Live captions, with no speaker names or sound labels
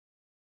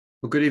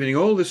Well, good evening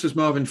all. This is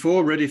Marvin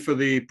Faure, ready for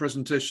the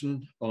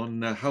presentation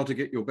on how to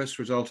get your best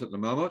result at the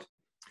Marmotte.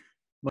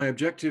 My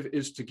objective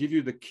is to give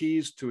you the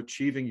keys to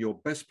achieving your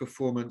best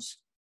performance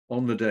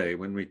on the day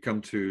when we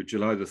come to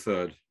July the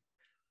 3rd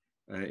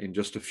in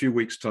just a few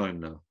weeks' time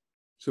now.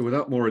 So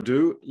without more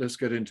ado, let's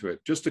get into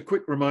it. Just a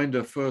quick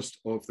reminder first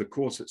of the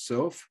course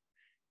itself.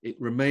 It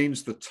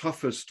remains the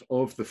toughest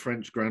of the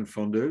French Grand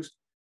Fondos,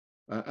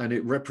 and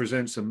it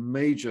represents a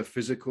major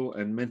physical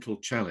and mental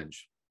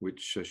challenge,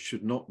 which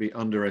should not be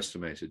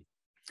underestimated.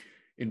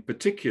 In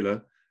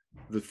particular,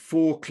 the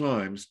 4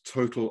 climbs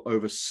total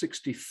over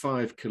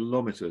 65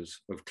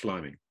 kilometers of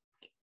climbing.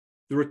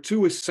 There are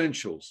 2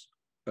 essentials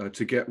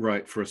to get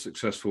right for a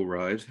successful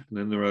ride, and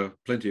then there are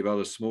plenty of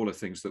other smaller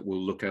things that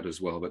we'll look at as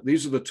well, but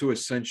these are the 2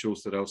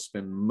 essentials that I'll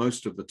spend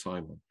most of the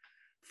time on.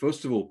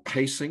 First of all,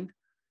 pacing,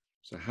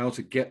 so how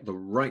to get the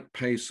right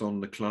pace on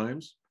the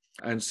climbs.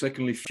 And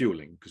secondly,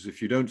 fueling, because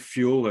if you don't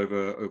fuel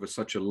over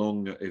such a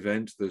long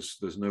event,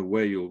 there's no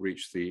way you'll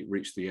reach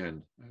the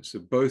end. So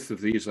both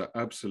of these are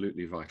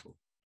absolutely vital.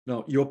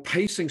 Now, your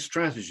pacing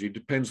strategy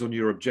depends on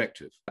your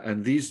objective,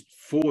 and these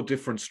 4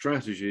 different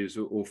strategies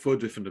or 4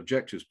 different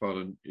objectives,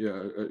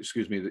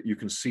 that you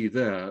can see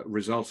there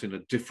result in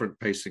a different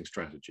pacing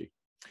strategy.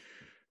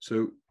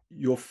 So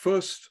your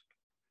first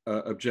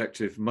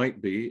objective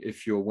might be,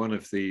 if you're one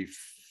of the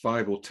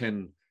 5 or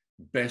 10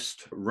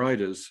 best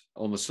riders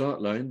on the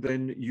start line,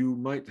 then you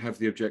might have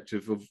the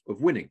objective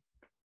of winning.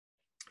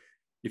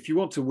 If you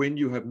want to win,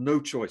 you have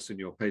no choice in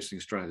your pacing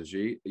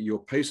strategy.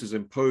 Your pace is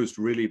imposed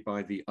really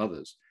by the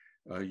others.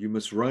 You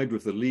must ride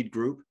with the lead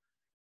group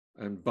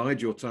and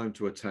bide your time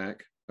to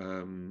attack,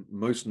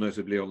 most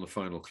notably on the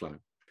final climb.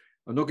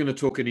 I'm not going to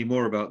talk any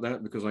more about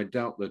that because I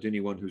doubt that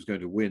anyone who's going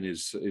to win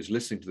is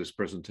listening to this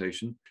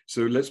presentation.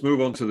 So let's move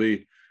on to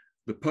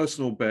the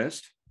personal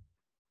best.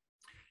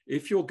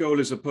 If your goal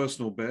is a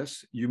personal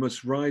best, you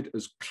must ride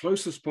as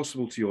close as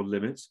possible to your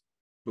limits,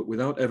 but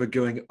without ever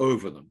going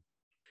over them.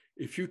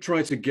 If you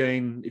try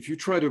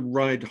to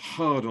ride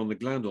hard on the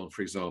Glandon,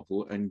 for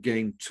example, and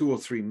gain 2 or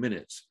 3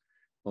 minutes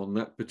on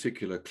that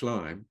particular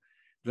climb,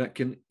 that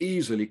can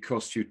easily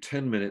cost you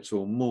 10 minutes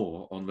or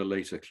more on the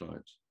later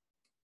climbs.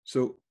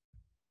 So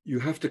you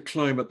have to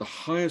climb at the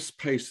highest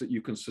pace that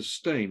you can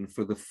sustain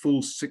for the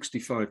full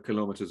 65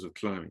 kilometers of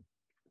climbing.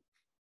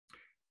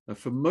 Now,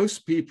 for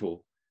most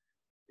people,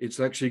 it's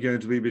actually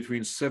going to be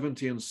between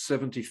 70 and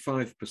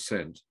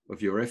 75%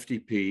 of your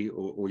FTP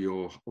or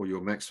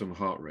your maximum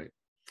heart rate,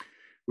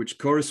 which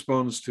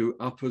corresponds to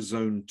upper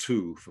zone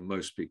 2 for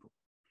most people,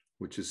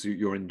 which is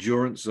your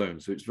endurance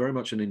zone. So it's very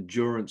much an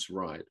endurance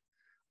ride,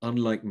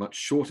 unlike much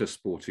shorter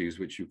sportives,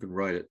 which you can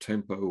ride at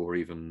tempo or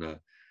even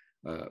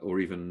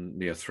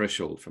near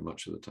threshold for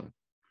much of the time.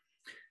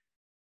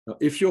 Now,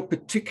 if you're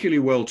particularly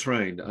well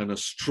trained and a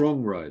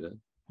strong rider,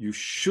 you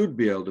should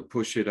be able to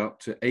push it up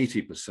to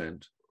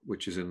 80%,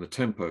 which is in the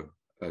tempo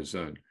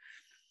zone.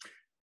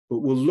 But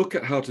we'll look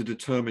at how to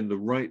determine the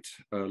right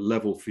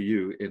level for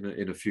you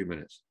in a few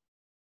minutes.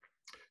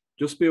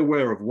 Just be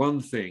aware of one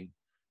thing.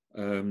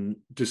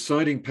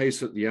 Deciding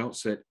pace at the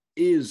outset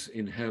is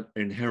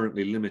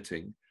inherently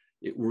limiting.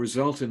 It will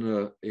result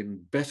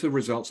in better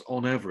results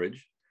on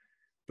average,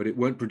 but it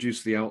won't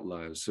produce the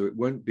outliers. So it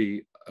won't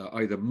be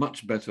either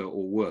much better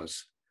or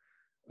worse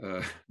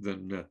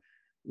than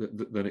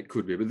it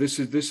could be. But this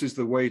is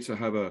the way to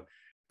have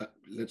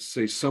let's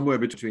say somewhere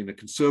between a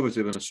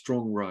conservative and a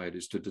strong ride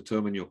is to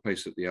determine your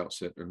pace at the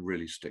outset and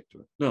really stick to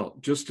it. Now,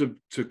 just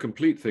to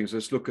complete things,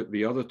 let's look at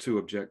the other 2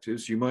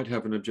 objectives. You might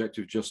have an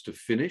objective just to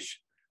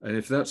finish. And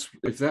if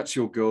that's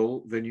your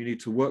goal, then you need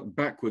to work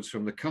backwards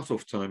from the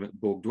cutoff time at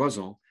Bourg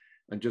d'Oisans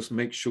and just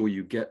make sure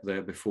you get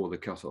there before the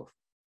cutoff.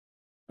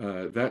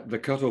 The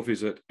cutoff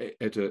is at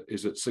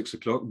 6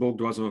 o'clock. Bourg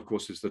d'Oisans, of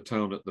course, is the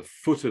town at the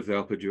foot of the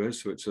Alpe d'Huez,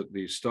 so it's at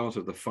the start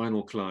of the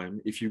final climb.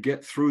 If you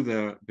get through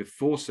there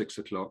before 6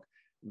 o'clock,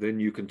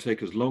 then you can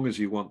take as long as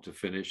you want to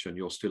finish, and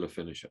you're still a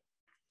finisher.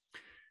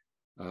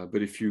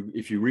 But if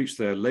you reach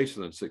there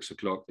later than 6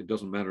 o'clock, it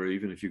doesn't matter.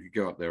 Even if you could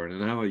go up there in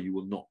an hour, you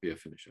will not be a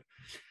finisher.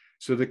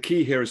 So the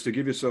key here is to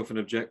give yourself an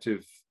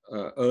objective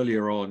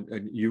earlier on,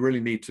 and you really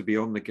need to be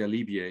on the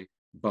Galibier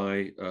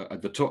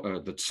at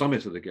the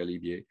summit of the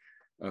Galibier.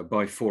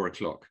 By 4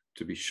 o'clock,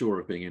 to be sure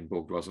of being in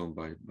Bourg d'Oisans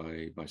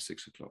by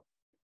 6 o'clock.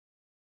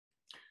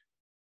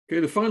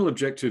 Okay, the final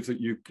objective that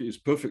is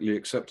perfectly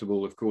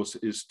acceptable, of course,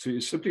 is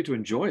simply to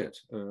enjoy it.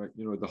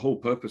 The whole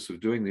purpose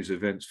of doing these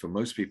events for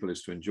most people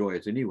is to enjoy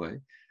it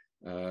anyway.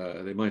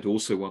 They might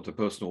also want a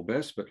personal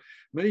best, but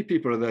many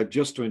people are there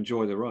just to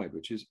enjoy the ride,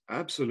 which is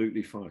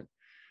absolutely fine.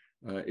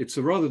 It's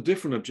a rather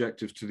different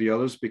objective to the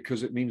others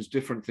because it means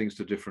different things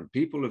to different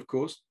people, of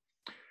course.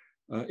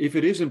 If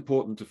it is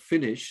important to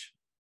finish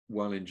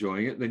while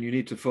enjoying it, then you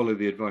need to follow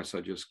the advice I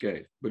just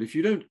gave. But if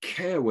you don't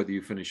care whether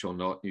you finish or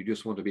not, you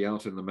just want to be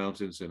out in the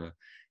mountains in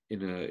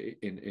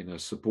a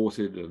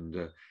supported and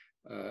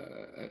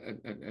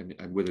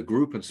with a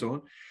group and so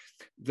on,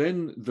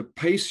 then the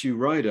pace you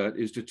ride at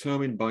is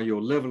determined by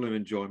your level of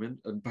enjoyment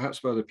and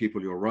perhaps by the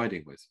people you're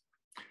riding with.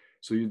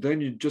 So you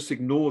just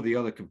ignore the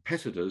other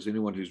competitors,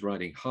 anyone who's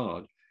riding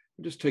hard,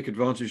 and just take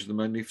advantage of the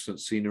magnificent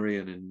scenery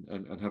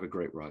and have a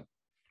great ride.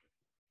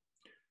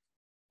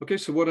 Okay,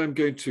 so what I'm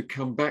going to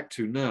come back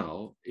to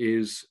now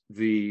is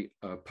the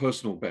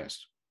personal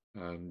best,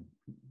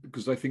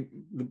 because I think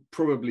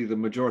probably the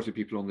majority of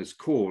people on this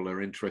call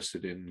are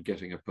interested in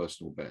getting a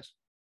personal best.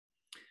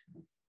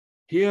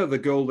 Here, the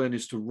goal then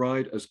is to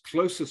ride as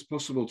close as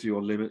possible to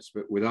your limits,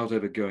 but without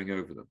ever going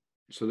over them.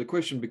 So the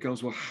question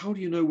becomes, well, how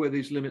do you know where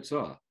these limits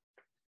are?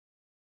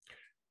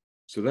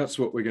 So that's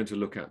what we're going to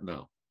look at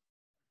now.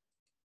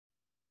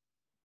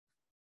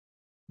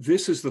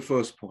 This is the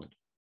first point.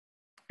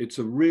 It's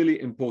a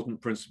really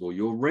important principle.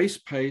 Your race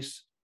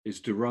pace is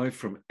derived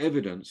from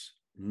evidence,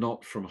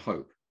 not from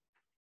hope.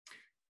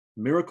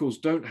 Miracles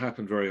don't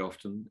happen very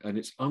often, and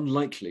it's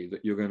unlikely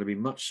that you're going to be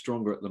much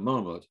stronger at the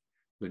Marmotte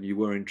than you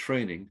were in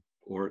training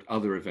or at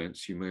other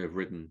events you may have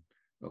ridden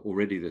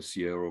already this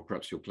year, or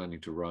perhaps you're planning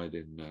to ride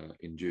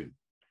in June.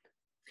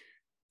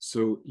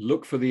 So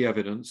look for the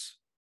evidence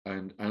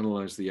and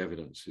analyze the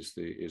evidence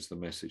is the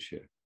message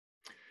here.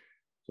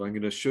 So I'm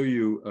going to show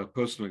you a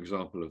personal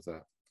example of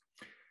that.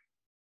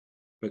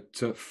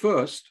 But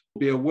first,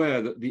 be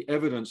aware that the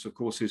evidence, of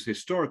course, is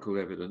historical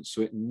evidence,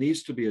 so it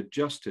needs to be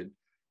adjusted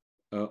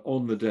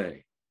on the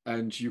day.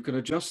 And you can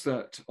adjust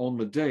that on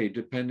the day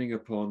depending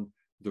upon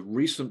the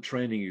recent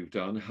training you've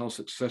done, how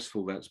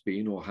successful that's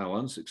been or how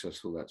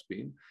unsuccessful that's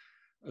been,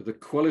 the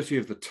quality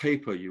of the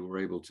taper you were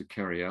able to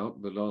carry out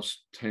the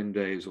last 10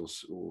 days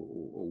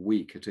or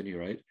week at any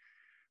rate,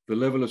 the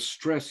level of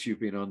stress you've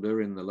been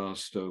under in the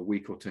last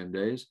week or 10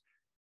 days,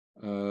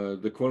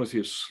 the quality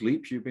of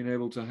sleep you've been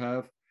able to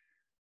have,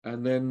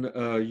 and then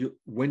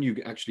when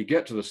you actually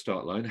get to the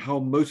start line, how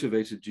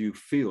motivated do you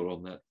feel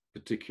on that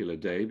particular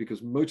day?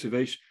 Because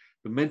motivation,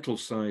 the mental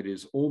side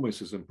is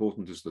almost as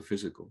important as the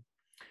physical.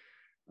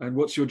 And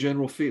what's your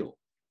general feel?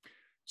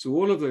 So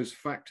all of those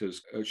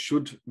factors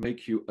should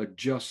make you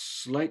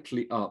adjust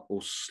slightly up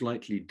or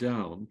slightly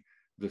down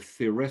the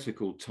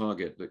theoretical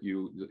target that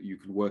you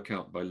can work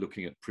out by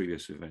looking at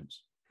previous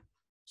events.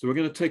 So we're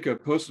going to take a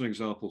personal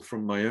example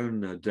from my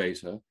own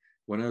data.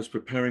 When I was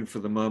preparing for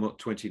the Marmotte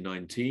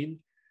 2019,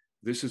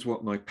 this is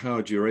what my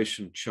power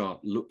duration chart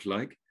looked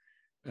like.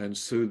 And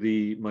so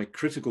my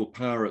critical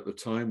power at the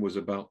time was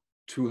about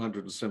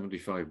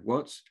 275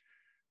 watts.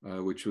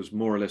 Which was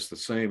more or less the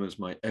same as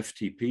my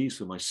FTP,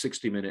 so my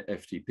 60-minute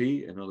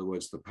FTP, in other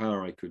words, the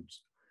power I could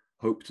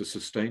hope to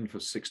sustain for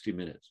 60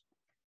 minutes.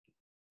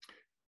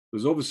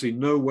 There's obviously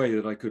no way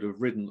that I could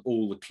have ridden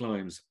all the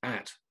climbs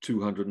at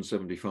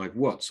 275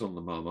 watts on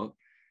the Marmotte,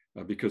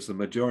 because the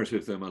majority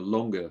of them are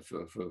longer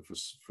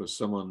for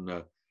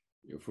someone,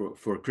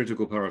 for a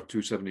critical power of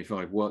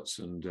 275 watts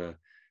and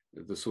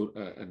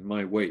and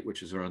my weight,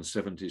 which is around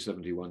 70,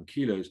 71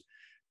 kilos,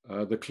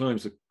 the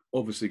climbs are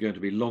obviously going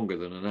to be longer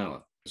than an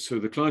hour. So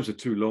the climbs are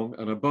too long,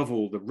 and above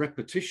all, the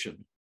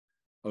repetition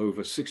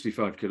over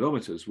 65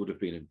 kilometers would have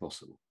been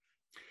impossible.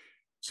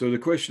 So the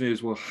question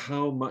is, well,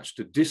 how much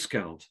to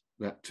discount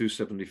that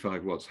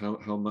 275 watts?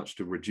 How much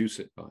to reduce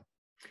it by?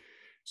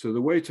 So the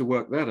way to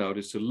work that out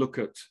is to look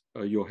at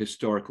your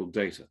historical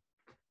data.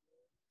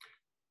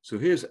 So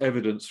here's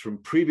evidence from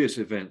previous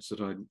events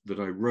that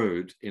I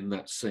rode in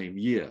that same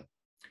year.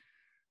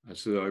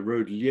 So I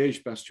rode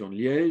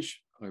Liège-Bastogne-Liège,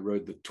 I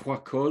rode the Trois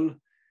Cols,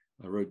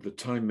 I rode the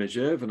Time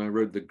Megève, and I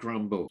rode the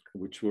Glandon,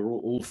 which were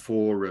all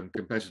four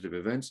competitive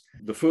events.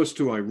 The first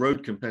two I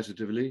rode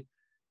competitively,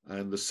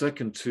 and the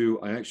second two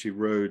I actually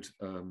rode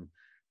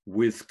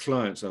with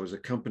clients. I was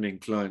accompanying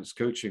clients,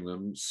 coaching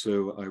them,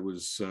 so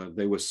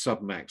they were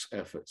sub-max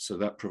efforts. So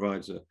that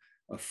provides a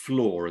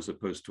floor as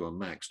opposed to a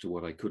max to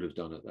what I could have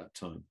done at that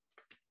time.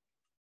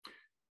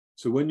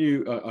 So when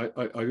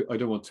I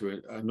don't want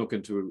to, I'm not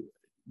going to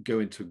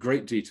go into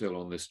great detail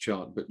on this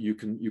chart, but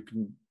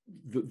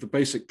the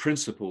basic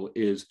principle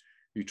is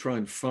you try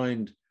and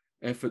find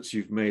efforts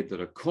you've made that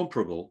are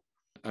comparable,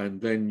 and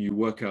then you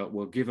work out,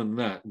 well, given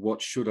that,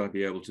 what should I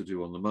be able to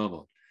do on the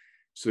Marmotte?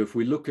 So if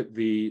we look at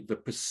the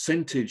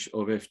percentage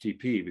of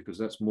FTP, because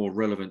that's more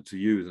relevant to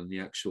you than the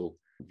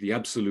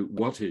absolute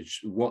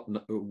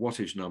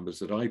wattage numbers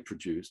that I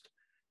produced,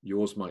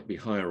 yours might be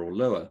higher or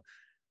lower.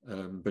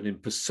 But in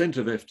percent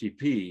of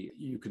FTP,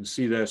 you can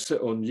see there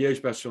on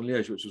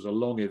Liège-Bastogne-Liège, which was a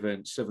long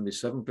event,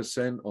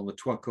 77%, on the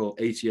Trois Cols,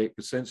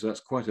 88%, so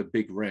that's quite a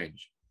big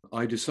range.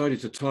 I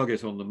decided to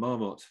target on the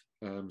Marmotte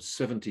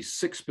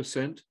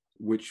 76%,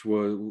 which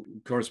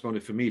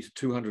corresponded for me to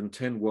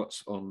 210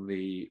 watts on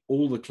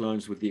all the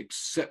climbs with the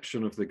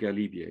exception of the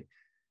Galibier.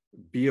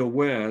 Be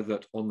aware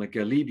that on the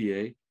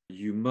Galibier,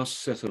 you must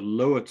set a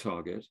lower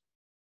target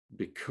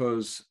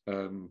because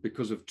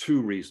of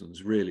two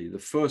reasons, really. The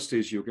first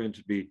is you're going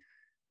to be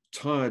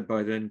tired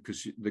by then,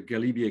 because the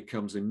Galibier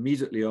comes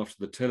immediately after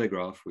the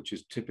Télégr, which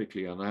is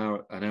typically an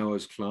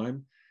hour's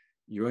climb.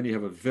 You only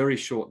have a very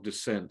short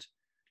descent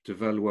to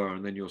Valois,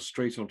 and then you're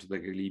straight onto the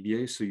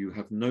Galibier, so you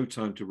have no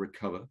time to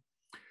recover.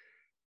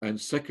 And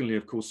secondly,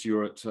 of course,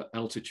 you're at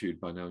altitude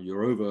by now.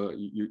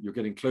 You're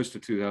getting close to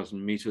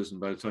 2,000 meters, and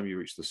by the time you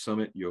reach the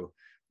summit, you're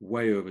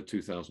way over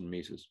 2,000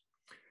 meters.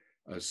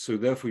 So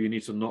therefore, you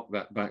need to knock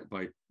that back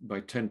by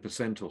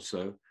 10% or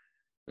so,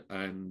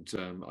 And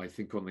I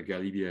think on the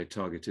Galibier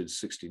targeted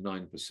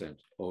 69%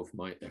 of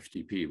my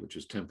FTP, which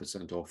is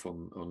 10% off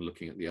on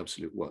looking at the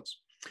absolute watts.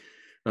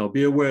 Now,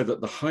 be aware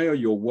that the higher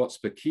your watts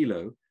per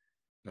kilo,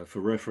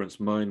 for reference,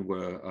 mine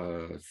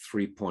were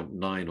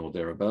 3.9 or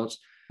thereabouts,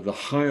 the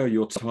higher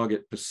your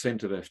target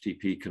percent of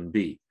FTP can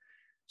be,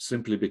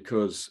 simply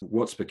because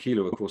watts per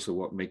kilo, of course, are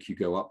what make you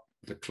go up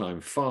the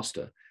climb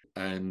faster.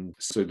 And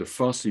so the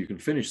faster you can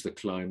finish the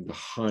climb, the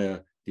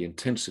higher the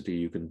intensity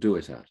you can do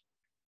it at.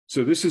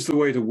 So this is the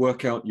way to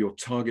work out your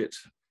target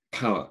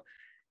power.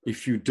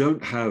 If you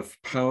don't have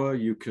power,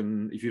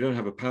 if you don't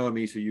have a power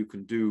meter, you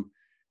can do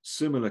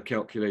similar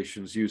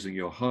calculations using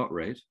your heart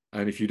rate.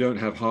 And if you don't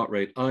have heart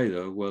rate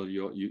either, well,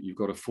 you've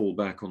got to fall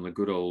back on the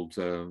good old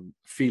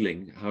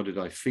feeling. How did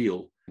I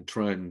feel? And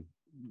try and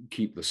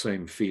keep the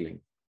same feeling.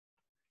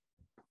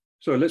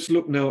 So let's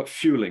look now at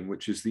fueling,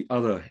 which is the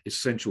other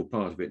essential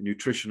part of it,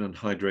 nutrition and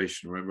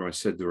hydration. Remember, I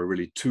said there are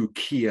really two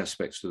key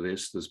aspects to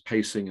this. There's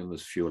pacing and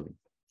there's fueling.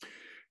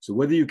 So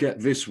whether you get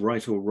this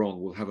right or wrong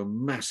will have a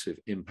massive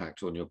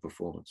impact on your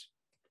performance.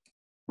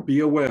 Be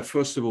aware,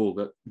 first of all,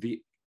 that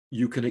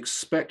you can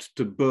expect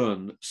to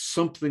burn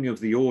something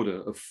of the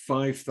order of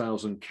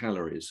 5,000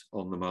 calories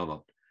on the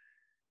Marmotte.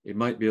 It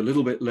might be a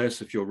little bit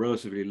less if you're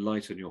relatively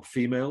light and you're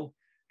female.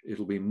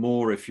 It'll be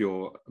more if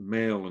you're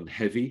male and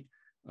heavy.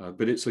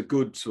 But it's a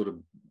good sort of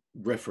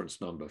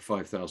reference number.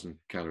 5,000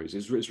 calories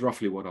is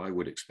roughly what I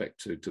would expect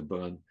to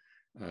burn,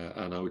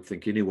 and I would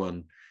think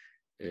anyone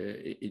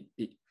in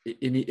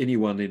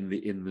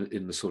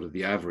the sort of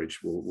the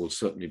average will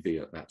certainly be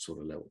at that sort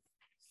of level.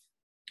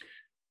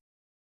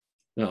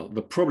 Now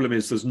the problem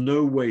is there's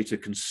no way to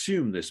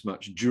consume this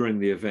much during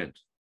the event.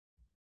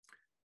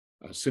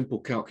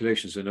 Simple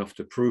calculations enough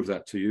to prove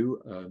that to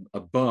you.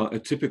 A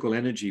typical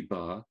energy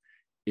bar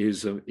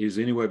is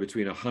anywhere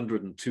between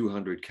 100 and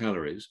 200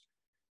 calories.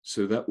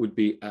 So that would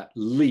be at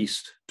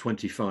least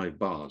 25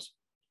 bars.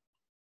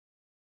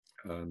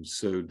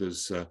 So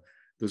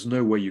there's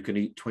no way you can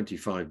eat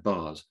 25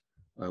 bars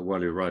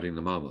while you're riding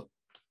the Marmotte.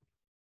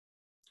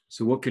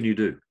 So what can you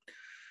do?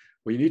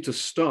 Well, you need to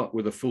start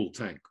with a full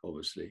tank,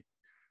 obviously.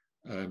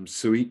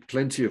 So eat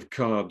plenty of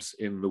carbs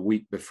in the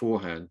week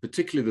beforehand,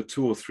 particularly the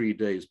 2 or 3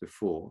 days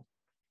before.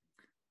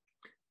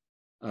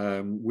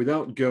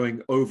 Without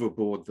going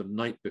overboard the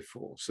night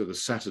before, so the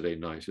Saturday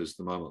night, as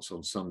the Marmotte's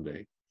on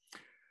Sunday.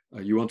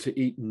 You want to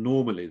eat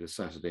normally the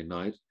Saturday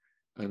night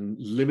and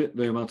limit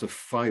the amount of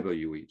fiber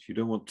you eat. You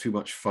don't want too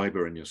much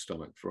fiber in your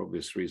stomach for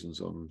obvious reasons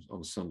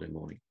on Sunday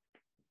morning.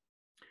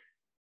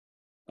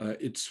 I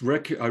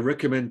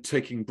recommend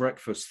taking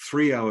breakfast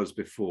 3 hours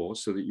before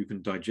so that you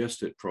can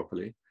digest it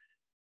properly.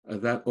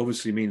 That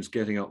obviously means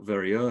getting up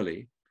very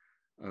early.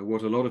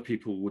 What a lot of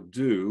people would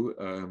do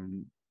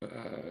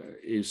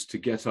is to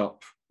get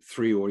up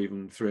 3 or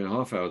even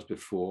 3.5 hours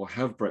before,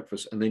 have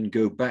breakfast, and then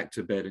go back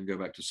to bed and go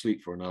back to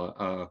sleep for an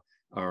hour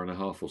and a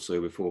half or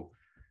so before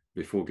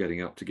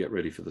getting up to get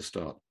ready for the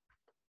start.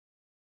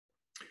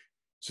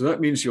 So that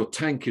means your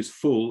tank is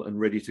full and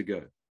ready to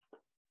go.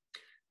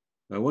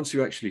 Now, once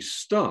you actually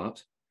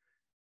start,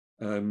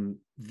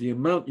 the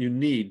amount you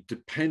need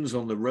depends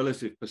on the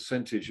relative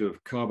percentage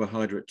of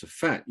carbohydrate to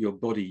fat your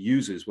body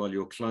uses while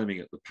you're climbing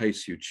at the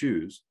pace you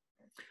choose.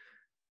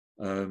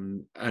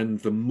 And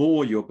the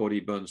more your body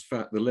burns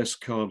fat, the less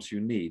carbs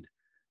you need.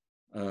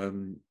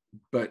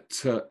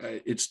 But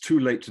it's too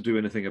late to do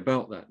anything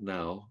about that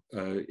now.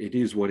 It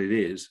is what it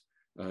is.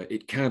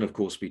 It can, of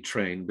course, be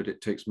trained, but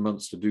it takes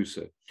months to do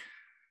so.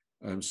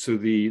 So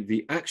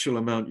the actual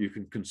amount you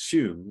can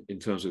consume in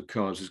terms of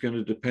carbs is going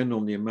to depend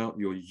on the amount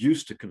you're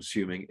used to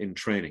consuming in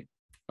training.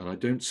 And I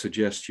don't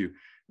suggest you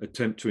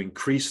attempt to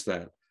increase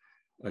that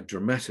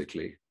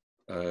dramatically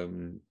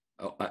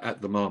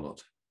at the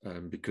Marmotte.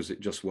 Because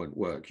it just won't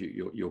work.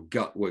 Your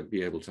gut won't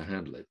be able to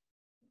handle it.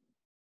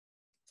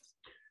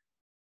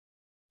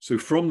 So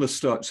from the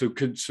start,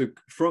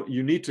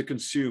 you need to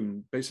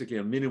consume basically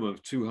a minimum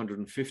of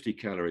 250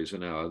 calories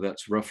an hour.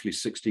 That's roughly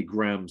 60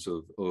 grams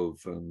of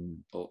carbs,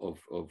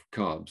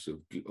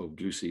 of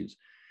glucides,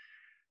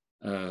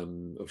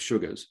 of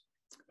sugars.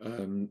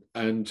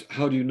 And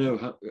how do you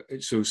know?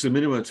 So it's a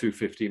minimum of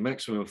 250,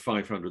 maximum of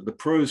 500. The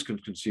pros can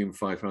consume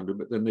 500,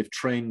 but then they're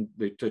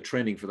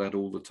training for that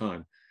all the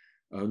time.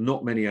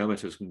 Not many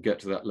amateurs can get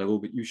to that level,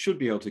 but you should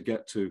be able to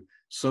get to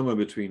somewhere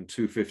between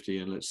 250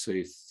 and let's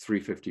say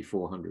 350,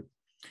 400,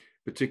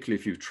 particularly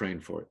if you've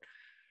trained for it.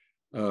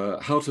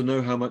 How to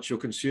know how much you're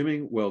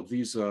consuming? Well,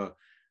 these are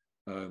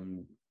a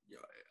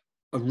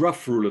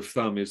rough rule of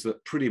thumb is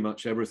that pretty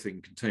much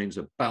everything contains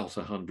about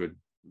 100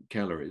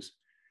 calories.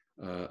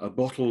 A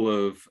bottle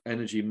of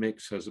energy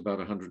mix has about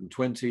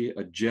 120.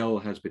 A gel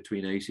has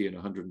between 80 and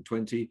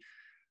 120.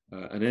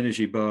 An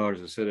energy bar,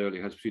 as I said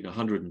earlier, has between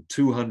 100 and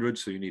 200,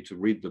 so you need to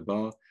read the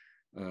bar.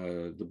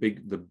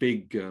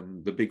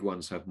 The big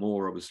ones have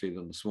more, obviously,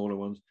 than the smaller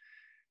ones.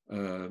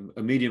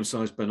 A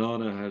medium-sized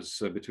banana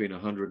has between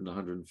 100 and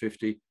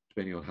 150,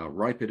 depending on how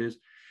ripe it is.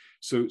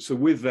 So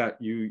with that,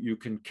 you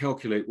can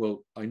calculate,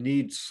 well, I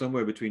need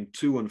somewhere between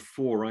 2 and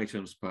 4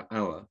 items per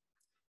hour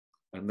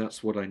And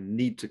that's what I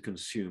need to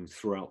consume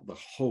throughout the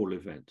whole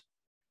event.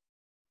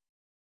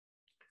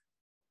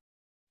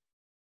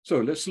 So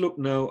let's look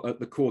now at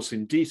the course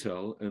in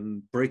detail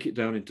and break it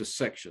down into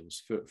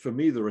sections. For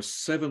me, there are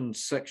 7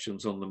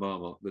 sections on the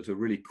Marmotte that are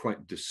really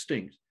quite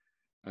distinct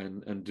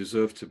and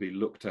deserve to be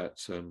looked at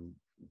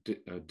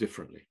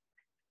differently.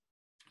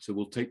 So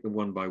we'll take them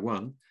one by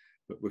one.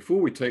 But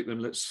before we take them,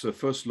 let's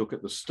first look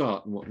at the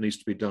start and what needs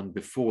to be done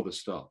before the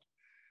start.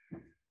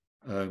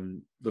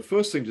 The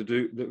first thing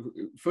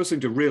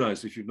to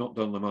realize if you've not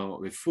done the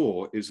Marmotte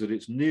before is that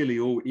it's nearly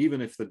all,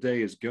 even if the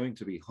day is going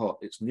to be hot,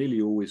 it's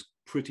nearly always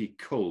pretty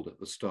cold at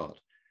the start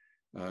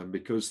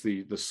because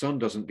the sun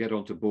doesn't get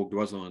onto Bourg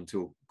d'Oisans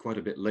until quite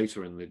a bit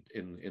later in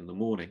the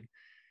morning.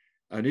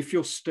 And if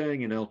you're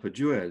staying in Alpe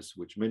d'Huez,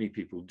 which many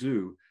people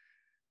do,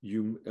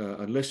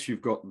 unless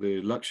you've got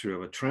the luxury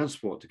of a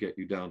transport to get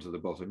you down to the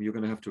bottom, you're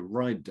going to have to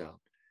ride down.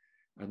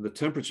 And the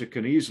temperature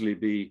can easily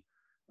be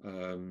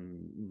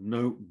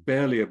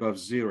barely above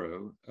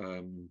 0,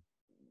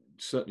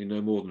 certainly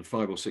no more than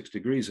 5 or 6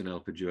 degrees in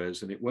Alpe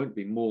d'Huez, and it won't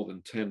be more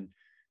than 10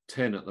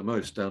 at the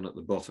most down at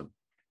the bottom.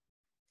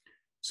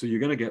 So you're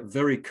going to get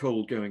very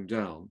cold going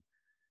down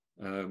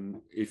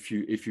if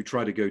you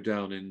try to go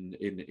down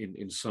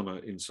in summer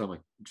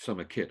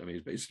kit. I mean,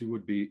 it basically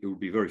would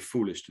be very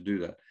foolish to do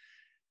that.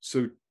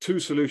 So 2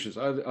 solutions: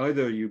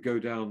 either you go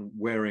down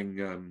wearing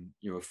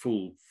a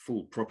full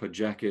proper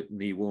jacket,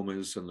 knee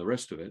warmers, and the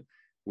rest of it,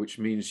 which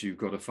means you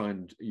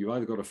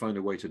either got to find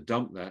a way to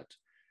dump that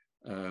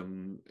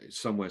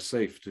somewhere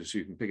safe so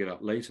you can pick it up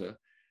later,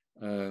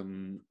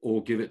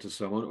 or give it to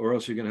someone, or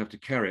else you're going to have to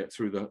carry it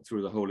through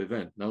the whole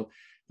event. Now,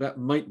 that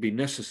might be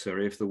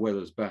necessary if the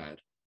weather's bad.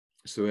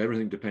 So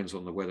everything depends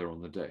on the weather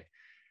on the day.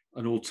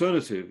 An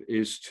alternative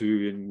is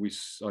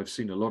I've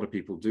seen a lot of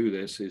people do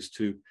this, is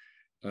to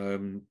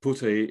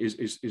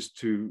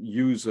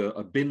use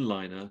a bin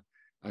liner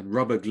and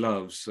rubber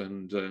gloves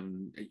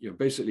and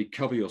basically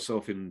cover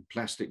yourself in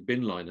plastic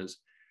bin liners,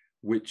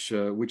 which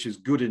is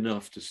good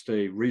enough to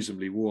stay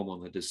reasonably warm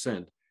on the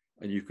descent.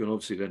 And you can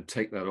obviously then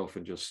take that off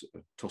and just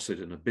toss it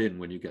in a bin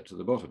when you get to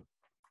the bottom.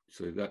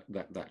 So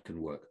that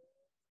can work.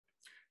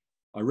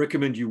 I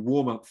recommend you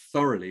warm up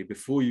thoroughly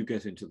before you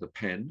get into the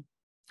pen,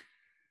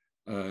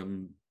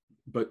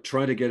 but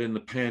try to get in the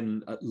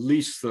pen at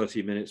least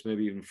 30 minutes,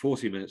 maybe even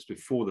 40 minutes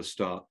before the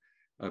start,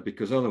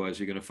 because otherwise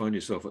you're going to find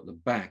yourself at the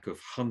back of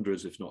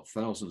hundreds, if not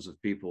thousands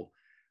of people.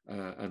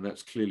 And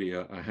that's clearly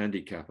a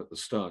handicap at the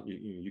start.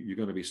 You're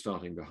going to be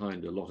starting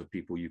behind a lot of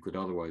people you could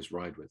otherwise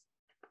ride with.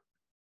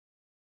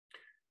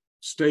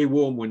 Stay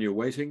warm when you're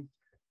waiting.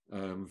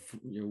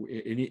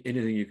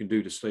 Anything you can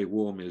do to stay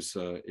warm is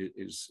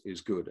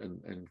good,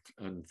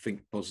 and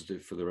think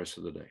positive for the rest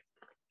of the day.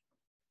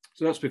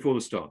 So that's before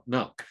the start.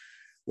 Now,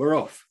 we're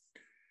off.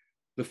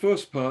 The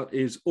first part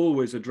is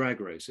always a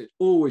drag race. It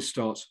always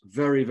starts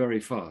very,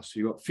 very fast.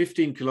 You've got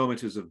 15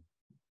 kilometers of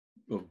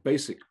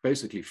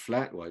basically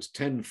flat,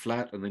 10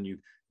 flat, and then you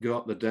go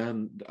up the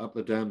dam,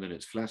 then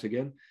it's flat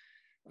again.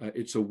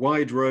 It's a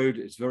wide road,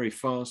 it's very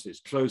fast, it's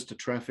closed to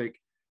traffic.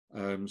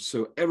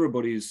 So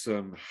everybody's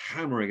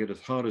hammering it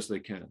as hard as they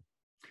can.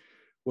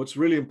 What's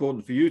really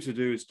important for you to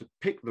do is to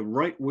pick the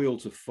right wheel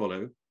to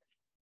follow,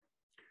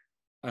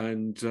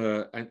 and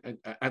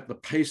at a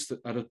pace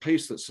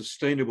that's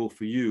sustainable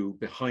for you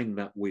behind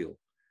that wheel.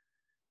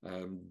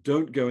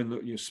 Don't go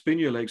in spin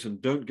your legs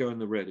and don't go in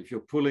the red. If you're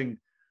pulling,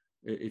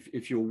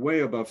 if you're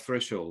way above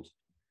threshold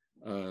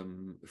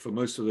for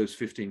most of those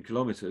 15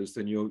 kilometers,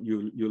 then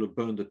you'll have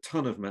burned a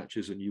ton of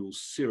matches and you will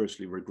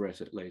seriously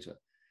regret it later.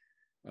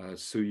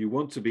 So you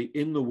want to be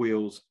in the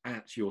wheels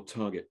at your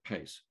target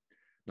pace.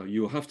 Now,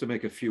 you'll have to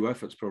make a few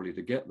efforts probably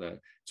to get there.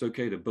 It's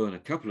okay to burn a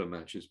couple of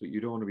matches, but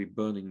you don't want to be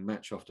burning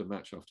match after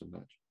match after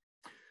match.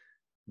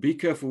 Be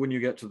careful when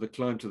you get to the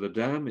climb to the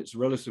dam. It's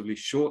relatively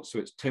short, so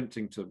it's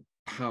tempting to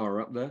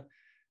power up there,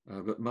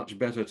 but much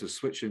better to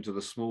switch into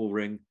the small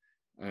ring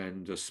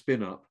and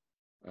spin up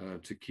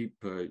to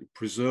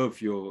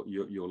preserve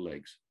your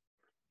legs.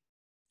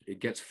 It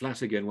gets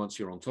flat again once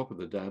you're on top of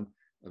the dam,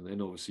 and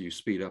then obviously you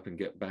speed up and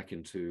get back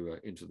into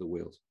the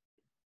wheels.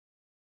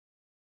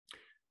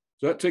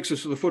 So that takes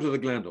us to the foot of the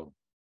Glandon.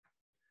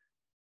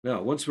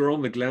 Now, once we're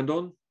on the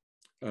Glandon,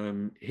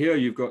 here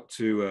you've got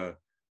to,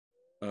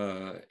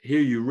 here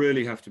you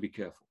really have to be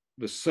careful.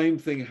 The same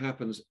thing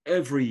happens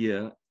every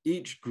year.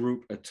 Each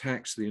group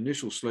attacks the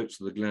initial slopes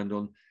of the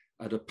Glandon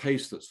at a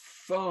pace that's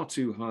far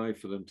too high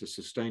for them to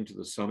sustain to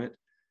the summit,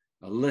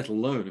 let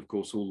alone, of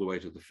course, all the way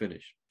to the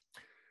finish.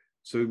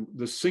 So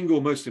the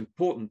single most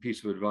important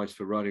piece of advice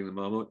for riding the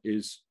Marmotte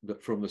is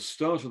that from the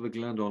start of the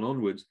Glandon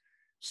onwards,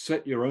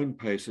 set your own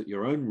pace at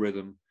your own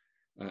rhythm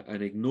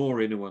and ignore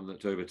anyone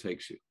that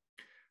overtakes you.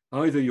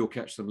 Either you'll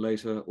catch them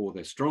later or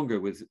they're stronger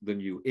than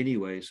you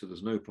anyway, so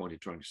there's no point in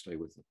trying to stay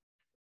with them.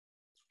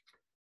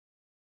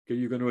 Okay,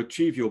 you're going to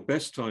achieve your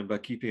best time by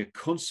keeping a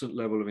constant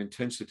level of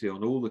intensity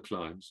on all the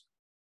climbs,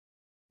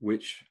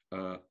 which,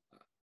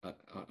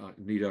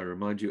 need I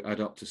remind you,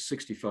 add up to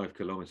 65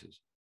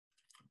 kilometers.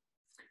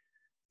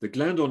 The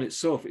Glandon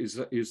itself is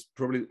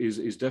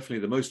definitely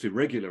the most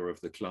irregular of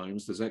the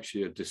climbs. There's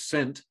actually a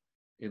descent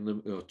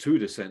or two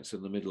descents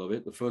in the middle of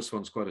it. The first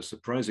one's quite a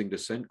surprising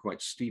descent,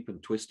 quite steep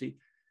and twisty.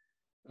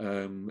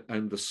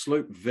 And the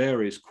slope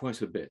varies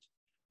quite a bit,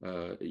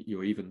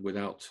 even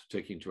without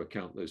taking into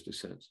account those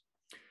descents.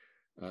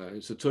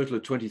 It's a total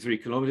of 23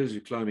 kilometers.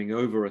 You're climbing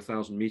over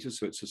 1,000 meters,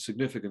 so it's a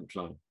significant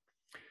climb.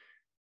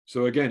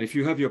 So again, if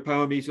you have your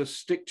power meter,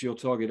 stick to your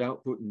target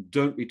output and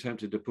don't be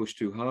tempted to push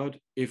too hard.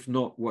 If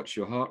not, watch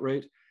your heart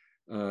rate.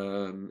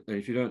 And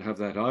if you don't have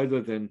that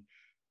either, then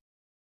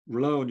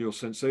rely on your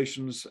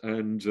sensations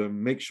and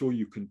make sure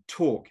you can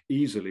talk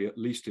easily, at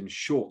least in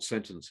short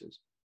sentences.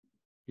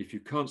 If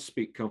you can't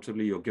speak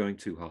comfortably, you're going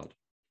too hard.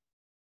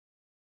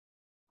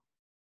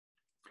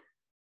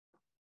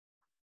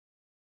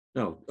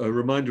 Now, a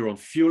reminder on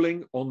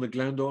fueling on the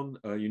Glandon.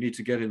 You need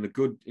to get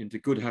into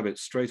good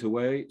habits straight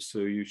away. So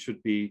you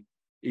should be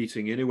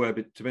eating anywhere,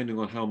 but depending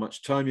on how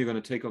much time you're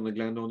going to take on the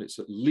Glandon, it's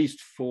at least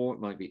 4,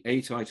 it might be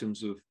 8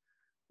 items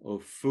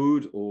of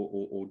food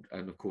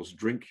and of course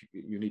drink.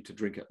 You need to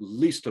drink at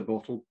least a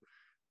bottle,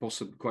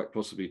 quite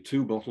possibly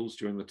 2 bottles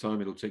during the time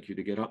it'll take you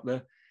to get up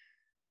there.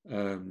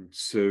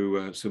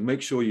 So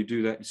make sure you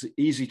do that. It's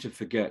easy to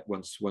forget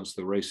once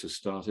the race has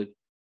started.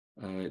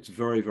 It's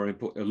very, very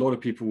important. A lot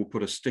of people will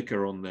put a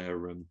sticker on their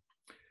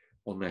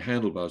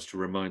handlebars to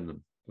remind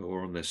them,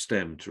 or on their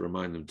stem to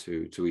remind them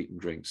to eat and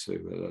drink. So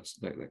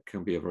that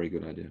can be a very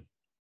good idea.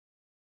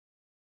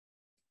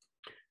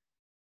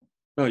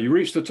 Now you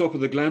reach the top of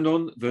the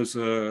Glandon. There's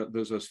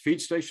a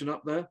feed station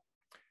up there.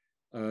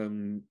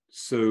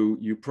 So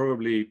you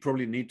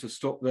probably need to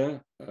stop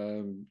there.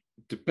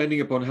 Depending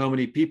upon how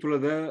many people are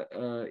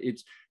there,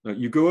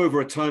 you go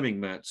over a timing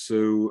mat.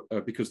 So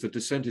because the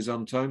descent is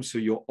untimed, so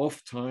you're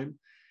off time.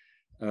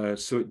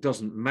 So it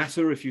doesn't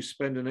matter if you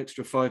spend an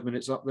extra 5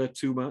 minutes up there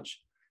too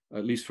much,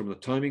 at least from the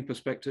timing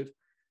perspective.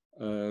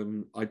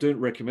 I don't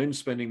recommend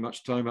spending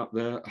much time up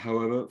there,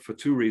 however, for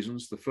 2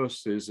 reasons. The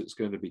first is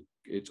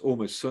it's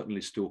almost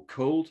certainly still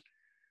cold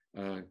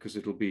because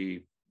it'll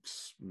be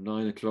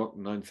 9 o'clock,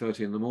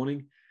 9:30 in the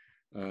morning.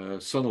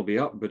 Sun will be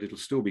up, but it'll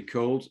still be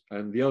cold.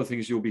 And the other thing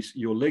is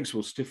your legs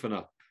will stiffen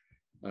up.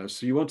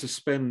 So you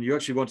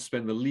actually want to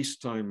spend the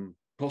least time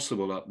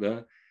possible up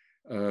there.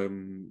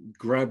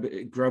 Grab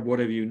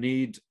whatever you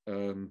need.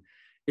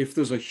 If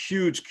there's a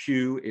huge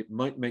queue, it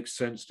might make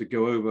sense to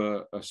go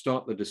over,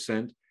 start the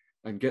descent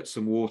and get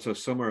some water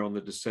somewhere on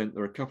the descent.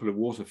 There are a couple of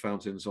water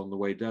fountains on the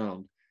way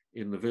down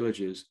in the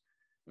villages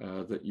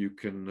that you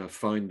can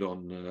find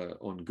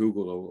on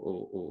Google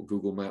or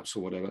Google Maps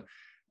or whatever.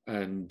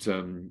 And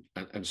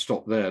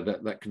stop there.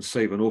 That can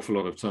save an awful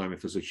lot of time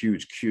if there's a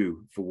huge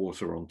queue for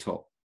water on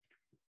top.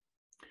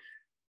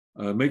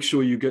 Make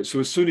sure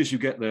so as soon as you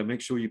get there, make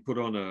sure you put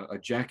on a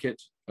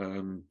jacket.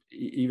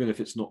 Even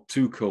if it's not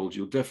too cold,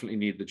 you'll definitely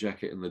need the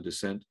jacket in the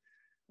descent.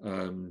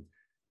 So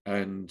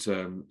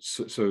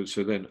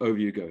then over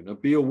you go. Now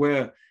be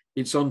aware,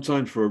 it's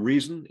untimed for a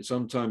reason. It's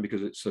untimed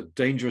because it's a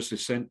dangerous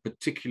descent,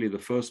 particularly the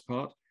first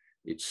part.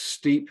 It's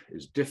steep,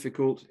 it's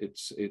difficult,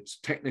 it's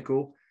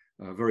technical.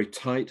 Very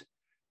tight.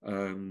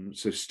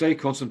 So stay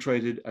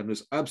concentrated, and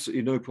there's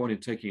absolutely no point in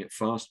taking it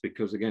fast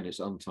because again, it's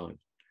untimed.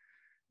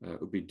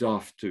 It would be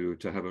daft to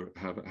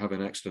have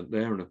an accident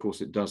there, and of course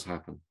it does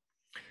happen.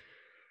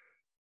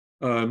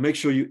 Make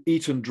sure you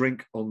eat and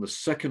drink on the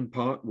second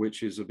part,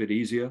 which is a bit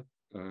easier.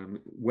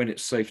 When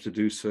it's safe to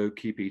do so,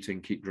 keep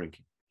eating, keep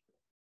drinking.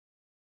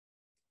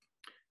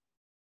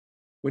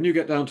 When you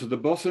get down to the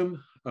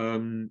bottom,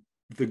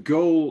 the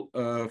goal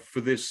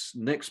for this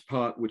next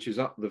part, which is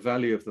up the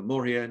valley of the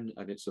Maurienne,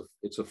 and it's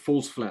a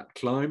false flat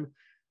climb.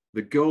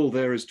 The goal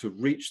there is to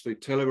reach the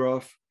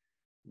Télégr,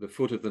 the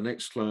foot of the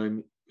next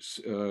climb,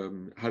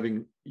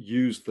 having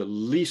used the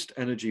least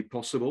energy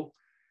possible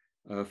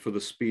for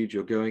the speed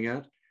you're going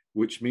at,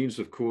 which means,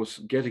 of course,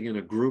 getting in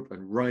a group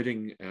and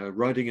riding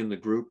in the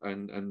group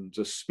and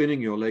just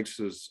spinning your legs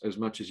as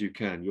much as you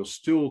can. You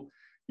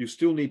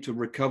still need to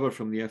recover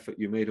from the effort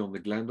you made on the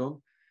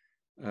Glandon.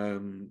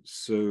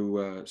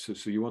 So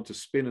you want to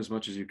spin as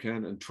much as you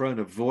can and try and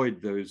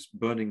avoid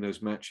burning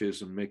those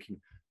matches and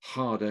making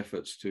hard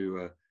efforts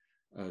to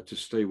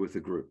stay with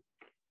the group.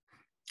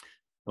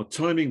 Now,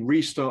 timing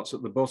restarts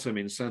at the bottom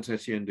in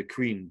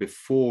Saint-Étienne-de-Queen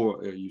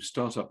before you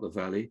start up the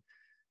valley.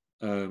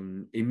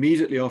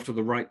 Immediately after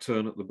the right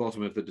turn at the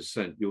bottom of the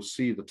descent, you'll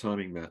see the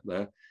timing mat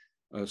there.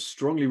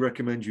 Strongly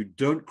recommend you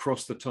don't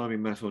cross the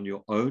timing mat on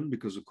your own,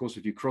 because of course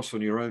if you cross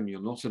on your own,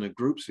 you're not in a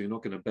group, so you're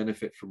not going to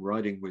benefit from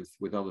riding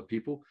with other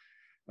people.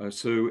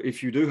 So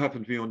if you do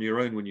happen to be on your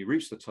own when you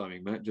reach the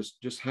timing mat,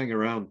 just hang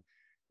around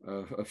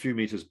a few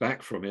meters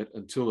back from it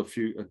until a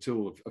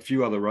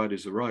few other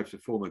riders arrive to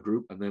form a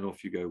group, and then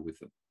off you go with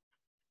them.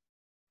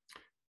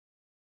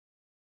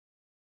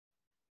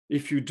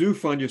 If you do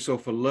find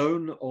yourself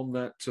alone on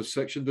that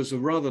section, there's a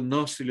rather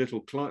nasty little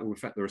climb. In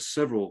fact, there are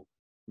several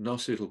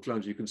nasty little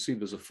climbs. You can see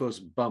there's a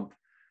first bump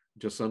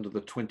just under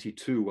the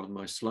 22 on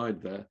my slide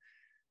there.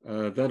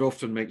 That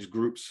often makes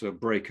groups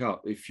break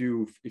up. If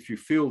you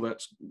feel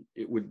that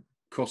it would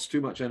costs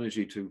too much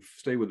energy to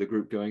stay with the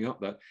group going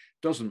up that,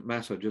 doesn't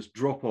matter, just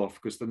drop off,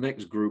 because the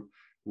next group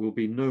will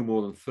be no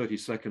more than 30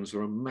 seconds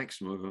or a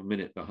maximum of a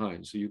minute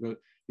behind. So you're going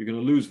to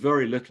lose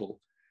very little,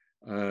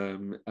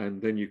 and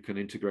then you can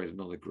integrate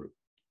another group.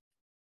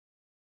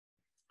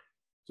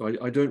 So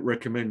I don't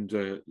recommend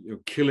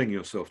killing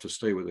yourself to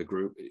stay with a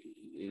group.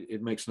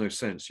 It makes no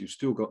sense. You've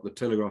still got the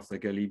Télégr, the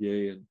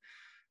Galibier,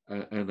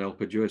 and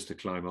Alpe to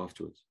climb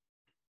afterwards.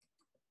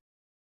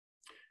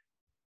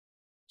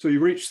 So you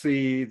reach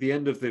the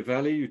end of the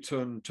valley, you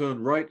turn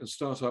right and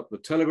start up the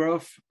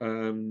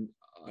Télégr.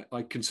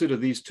 I consider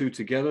these two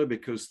together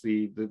because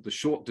the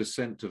short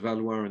descent to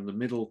Valois in the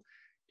middle,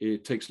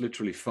 it takes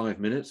literally 5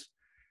 minutes.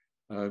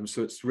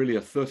 So it's really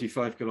a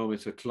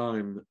 35-kilometer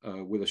climb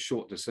with a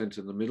short descent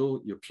in the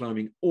middle. You're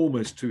climbing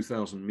almost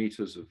 2,000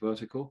 meters of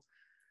vertical.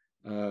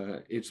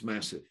 It's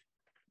massive.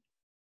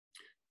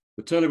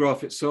 The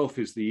Télégr itself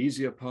is the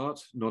easier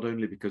part, not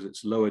only because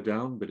it's lower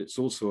down, but it's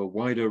also a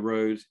wider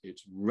road.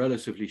 It's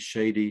relatively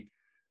shady.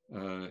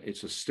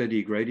 It's a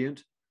steady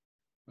gradient.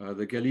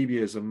 The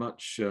Galibier is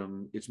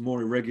it's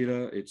more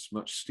irregular. It's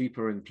much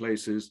steeper in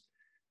places.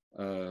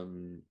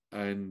 And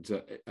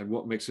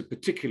what makes it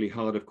particularly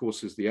hard, of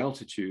course, is the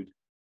altitude.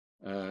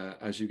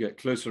 As you get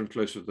closer and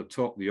closer to the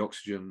top, the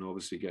oxygen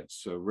obviously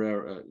gets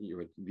rare.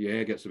 The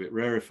air gets a bit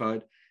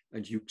rarefied,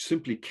 and you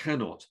simply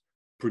cannot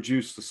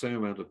produce the same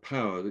amount of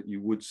power that you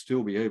would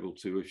still be able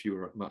to if you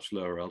were at much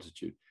lower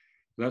altitude.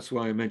 That's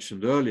why I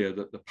mentioned earlier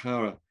that the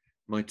power,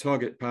 my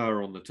target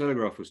power on the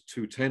Télégr was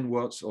 210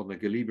 watts. On the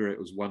Galibier, it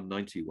was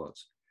 190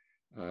 watts.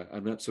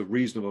 And that's a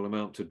reasonable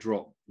amount to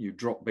drop. You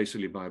drop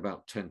basically by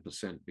about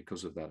 10%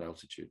 because of that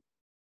altitude.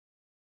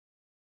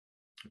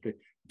 Okay,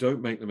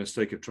 don't make the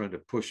mistake of trying to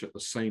push at the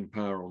same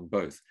power on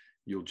both.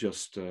 You'll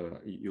just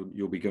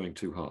you'll be going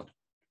too hard.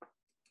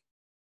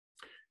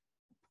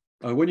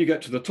 When you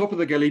get to the top of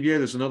the Galibier,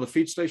 there's another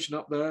feed station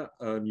up there.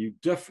 You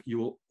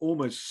will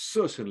almost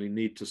certainly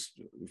need to,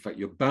 in fact,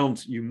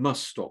 you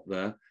must stop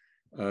there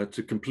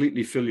to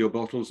completely fill your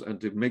bottles and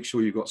to make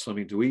sure you've got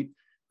something to eat.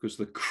 Because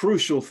the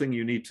crucial thing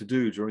you need to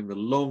do during the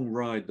long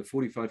ride, the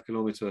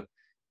 45-kilometer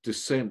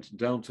descent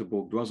down to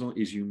Bourg d'Oisans,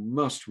 is you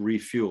must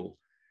refuel,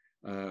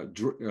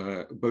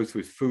 both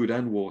with food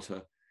and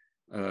water.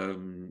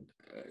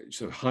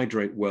 So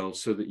hydrate well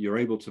so that you're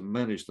able to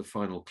manage the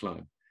final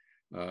climb.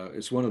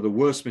 It's one of the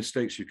worst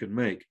mistakes you can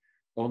make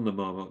on the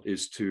Marmotte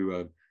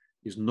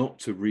is not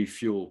to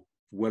refuel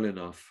well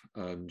enough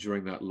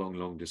during that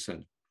long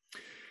descent.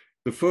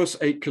 The first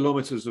 8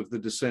 kilometers of the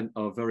descent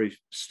are very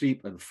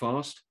steep and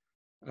fast.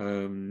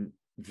 The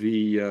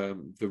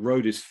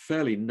road is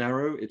fairly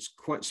narrow.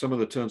 Some of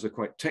the turns are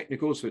quite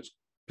technical, so it's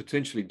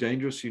potentially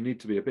dangerous. You need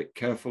to be a bit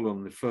careful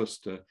on the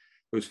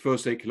those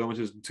first 8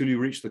 kilometers until you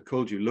reach the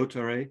Col du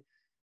Lautaret,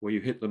 where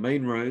you hit the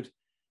main road.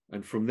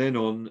 And from then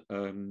on,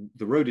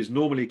 the road is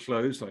normally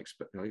closed. I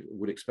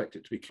would expect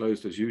it to be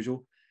closed as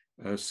usual.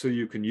 So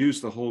you can use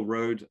the whole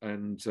road,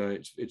 and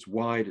it's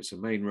wide. It's a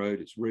main road.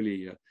 It's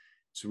really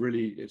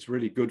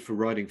good for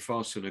riding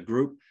fast in a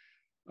group.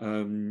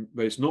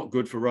 But it's not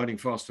good for riding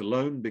fast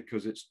alone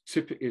because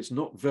it's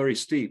not very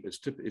steep.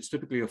 It's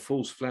typically a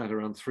false flat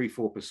around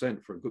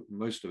 3-4% for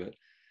most of it,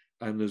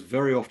 and there's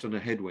very often a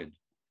headwind.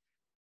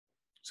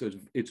 So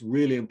it's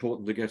really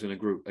important to get in a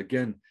group.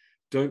 Again,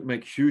 don't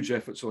make huge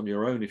efforts on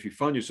your own. If you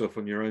find yourself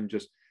on your own,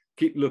 just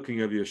keep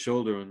looking over your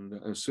shoulder, and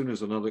as soon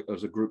as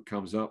a group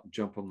comes up,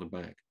 jump on the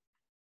back.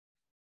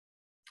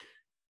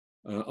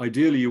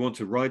 Ideally, you want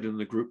to ride in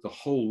the group the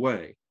whole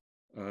way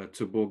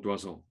to Bourg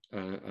d'Oisans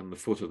and the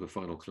foot of the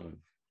final climb.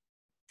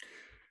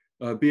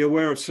 Be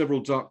aware of several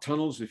dark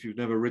tunnels. If you've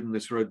never ridden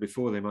this road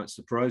before, they might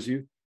surprise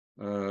you.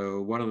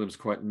 One of them is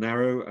quite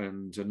narrow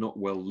and not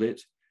well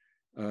lit.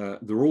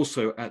 There are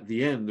also, at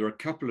the end, there are a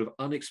couple of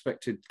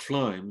unexpected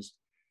climbs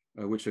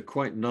which are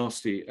quite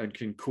nasty and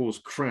can cause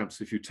cramps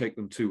if you take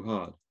them too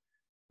hard.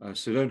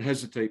 So don't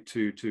hesitate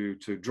to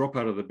drop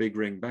out of the big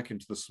ring back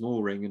into the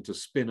small ring and to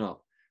spin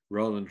up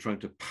rather than trying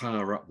to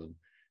power up them.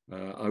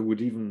 I would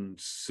even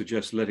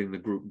suggest letting the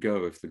group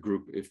go. If the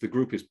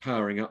group is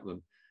powering up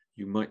them,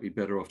 you might be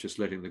better off just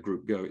letting the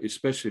group go,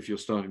 especially if you're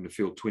starting to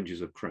feel twinges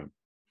of cramp.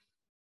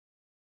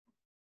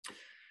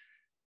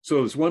 So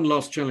there's one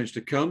last challenge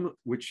to come,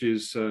 which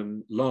is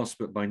last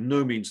but by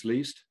no means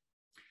least.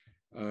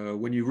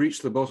 When you reach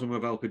the bottom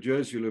of Alpe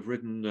d'Huez, you'll have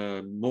ridden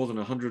more than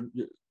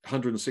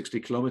 160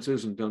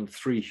 kilometers and done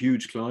 3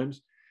 huge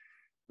climbs.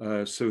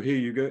 So here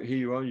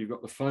you are, you've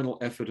got the final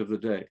effort of the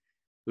day.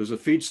 There's a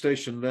feed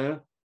station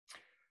there,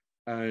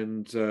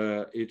 and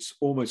it's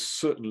almost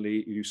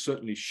certainly, you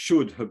certainly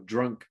should have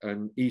drunk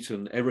and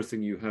eaten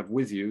everything you have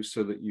with you,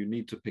 so that you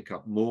need to pick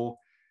up more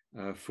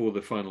for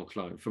the final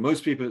climb. For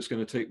most people, it's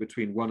going to take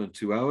between 1 and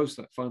 2 hours,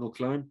 that final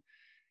climb.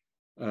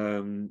 What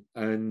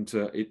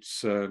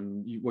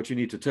you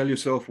need to tell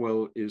yourself,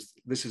 well, is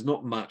this is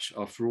not much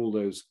after all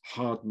those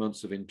hard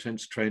months of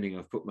intense training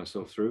I've put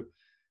myself through.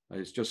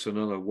 It's just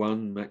another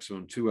 1,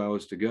 maximum 2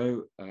 hours to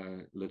go.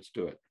 Let's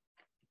do it.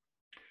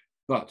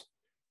 But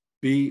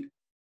be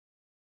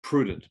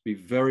prudent. Be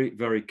very,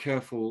 very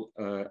careful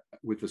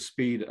with the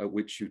speed at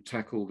which you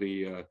tackle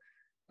the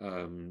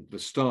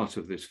start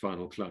of this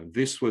final climb.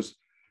 This was,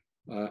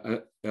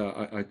 I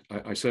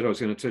said I was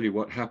going to tell you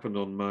what happened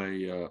on my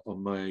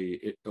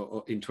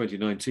in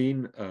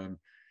 2019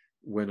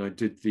 when I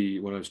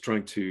was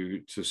trying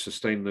to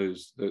sustain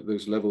those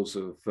levels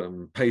of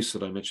pace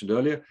that I mentioned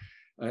earlier.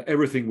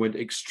 Everything went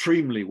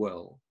extremely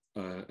well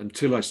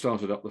until I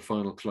started up the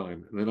final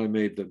climb, and then I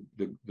made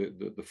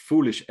the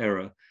foolish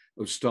error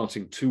of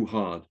starting too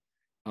hard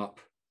up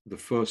the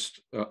foot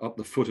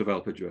of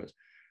Alpe d'Huez.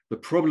 The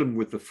problem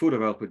with the foot of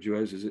Alpe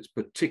d'Huez is it's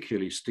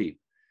particularly steep.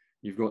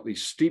 You've got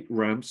these steep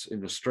ramps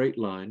in a straight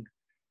line,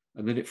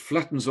 and then it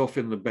flattens off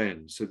in the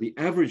bend. So the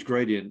average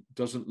gradient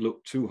doesn't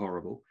look too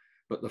horrible,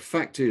 but the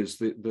fact is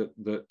that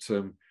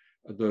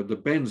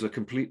the bends are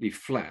completely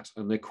flat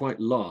and they're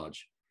quite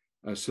large.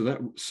 So that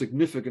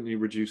significantly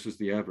reduces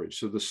the average.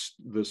 So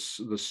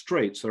the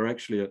straights are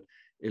actually at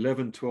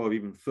 11, 12,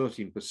 even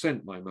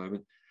 13% by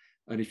moment.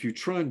 And if you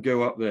try and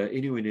go up there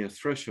anywhere near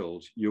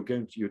threshold, you're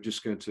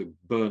just going to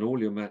burn all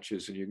your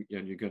matches, and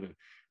you're going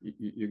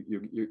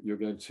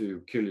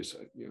to kill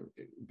yourself.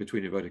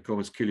 Between inverted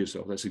commas, kill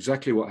yourself. That's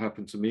exactly what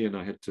happened to me, and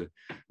I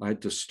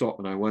had to stop,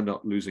 and I wound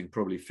up losing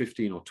probably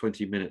 15 or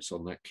 20 minutes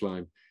on that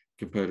climb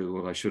compared to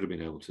what I should have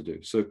been able to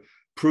do. So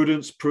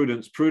prudence,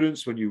 prudence,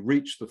 prudence. When you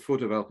reach the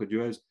foot of Alpe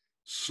d'Huez,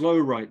 slow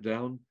right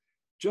down.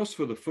 Just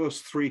for the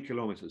first 3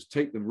 kilometers,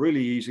 take them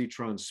really easy.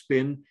 Try and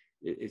spin.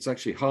 It's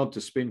actually hard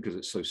to spin because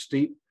it's so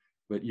steep,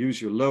 but use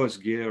your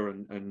lowest gear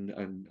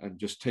and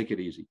just take it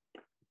easy.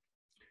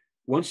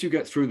 Once you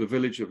get through the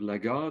village of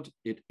Lagarde,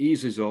 it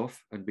eases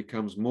off and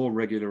becomes more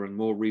regular and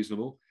more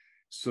reasonable.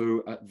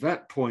 So at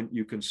that point,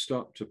 you can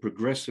start to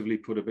progressively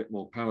put a bit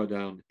more power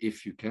down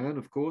if you can,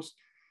 of course.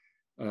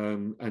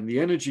 And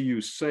the energy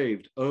you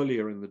saved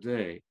earlier in the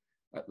day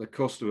at the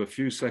cost of a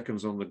few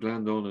seconds on the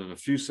Glandon and a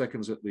few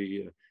seconds at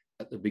the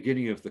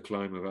beginning of the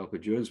climb of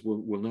Alpe d'Huez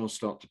will now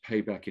start to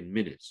pay back in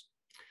minutes.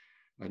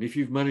 And if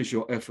you've managed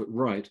your effort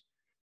right,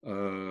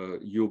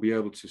 you'll be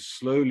able to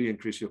slowly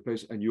increase your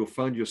pace, and you'll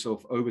find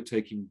yourself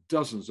overtaking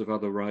dozens of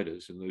other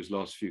riders in those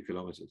last few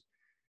kilometers.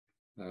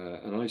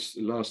 And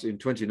in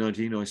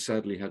 2019, I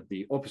sadly had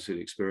the opposite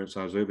experience.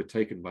 I was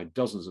overtaken by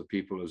dozens of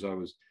people as I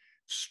was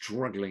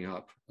struggling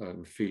up,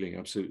 feeling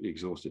absolutely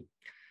exhausted.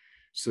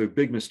 So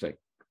big mistake.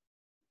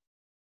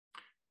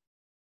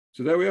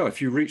 So there we are.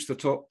 If you reach the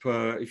top,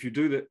 if you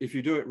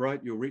do it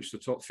right, you'll reach the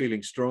top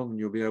feeling strong, and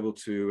you'll be able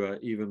to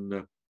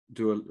even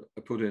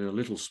put in a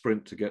little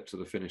sprint to get to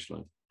the finish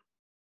line.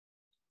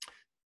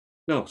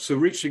 Now, so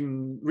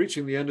reaching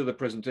the end of the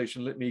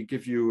presentation, let me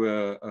give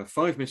you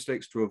 5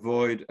 mistakes to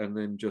avoid, and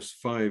then just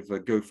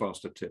 5 go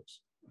faster tips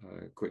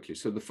quickly.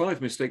 So the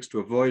 5 mistakes to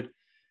avoid,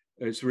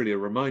 it's really a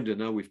reminder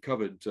now. We've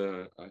covered,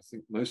 I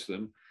think, most of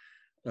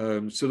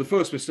them. So the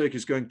first mistake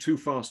is going too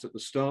fast at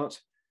the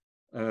start.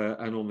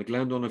 And on the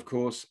Glandon, of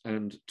course,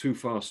 and too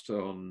fast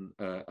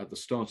at the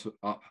start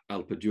up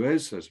Alpe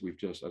d'Huez,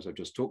 as I've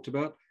just talked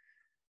about.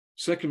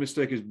 Second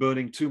mistake is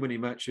burning too many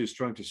matches,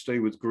 trying to stay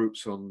with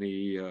groups in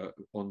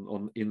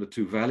the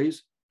 2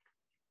 valleys.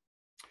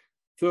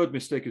 Third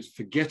mistake is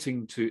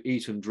forgetting to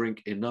eat and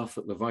drink enough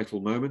at the vital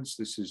moments.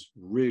 This is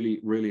really,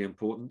 really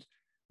important.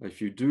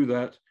 If you do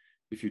that,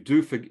 if you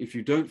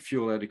don't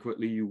fuel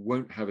adequately, you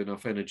won't have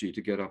enough energy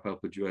to get up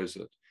Alpe d'Huez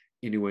at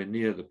anywhere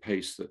near the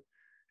pace that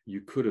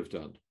you could have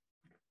done.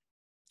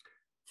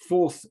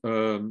 Fourth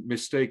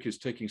mistake is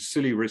taking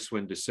silly risks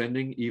when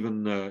descending,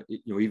 even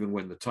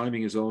when the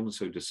timing is on.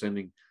 So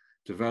descending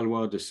to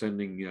Valois,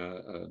 descending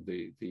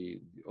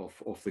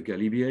off the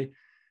Galibier.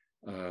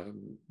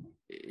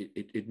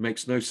 It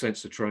makes no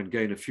sense to try and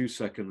gain a few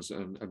seconds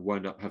and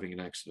wind up having an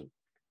accident.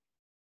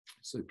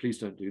 So please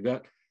don't do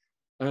that.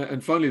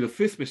 And finally, the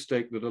 5th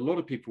mistake that a lot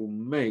of people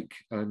make,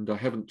 and I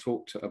haven't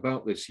talked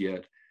about this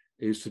yet,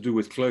 is to do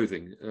with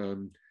clothing.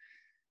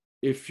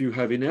 If you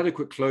have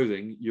inadequate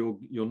clothing,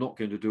 you're not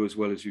going to do as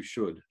well as you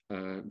should.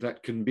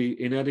 That can be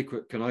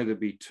inadequate, can either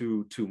be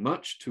too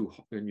much,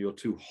 and you're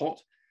too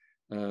hot,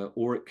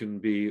 or it can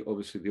be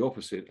obviously the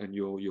opposite, and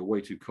you're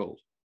way too cold.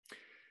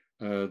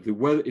 The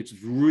weather,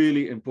 it's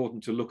really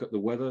important to look at the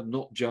weather,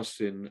 not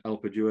just in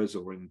Alpe d'Huez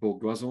or in Bourg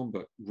d'Oisans,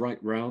 but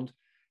right round.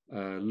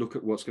 Look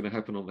at what's going to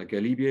happen on the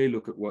Galibier,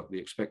 look at what the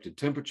expected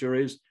temperature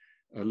is,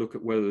 look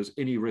at whether there's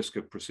any risk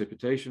of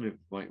precipitation. It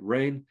might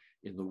rain.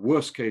 In the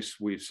worst case,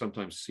 we've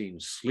sometimes seen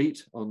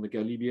sleet on the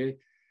Galibier.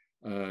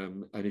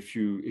 And if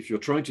you're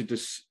trying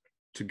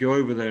to go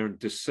over there and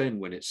descend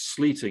when it's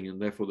sleeting, and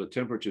therefore the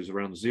temperature is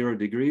around 0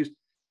 degrees,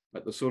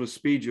 at the sort of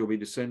speed you'll be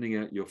descending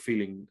at,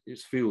 it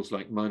feels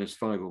like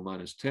 -5 or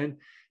 -10.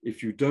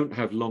 If you don't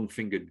have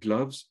long-fingered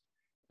gloves,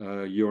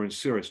 you're in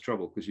serious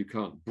trouble because you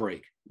can't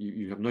brake.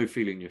 You have no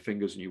feeling in your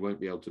fingers, and you won't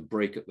be able to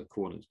brake at the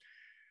corners.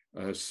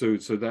 So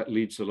that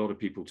leads a lot of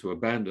people to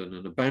abandon,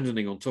 and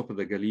abandoning on top of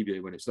the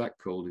Galibier when it's that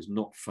cold is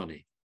not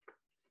funny.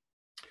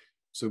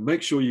 So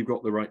make sure you've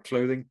got the right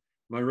clothing.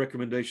 My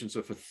recommendations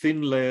are for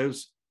thin layers,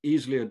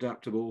 easily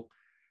adaptable.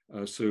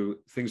 So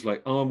things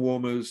like arm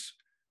warmers,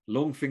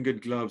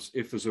 long-fingered gloves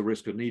if there's a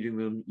risk of needing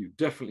them. You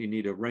definitely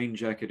need a rain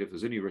jacket if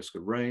there's any risk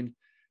of rain.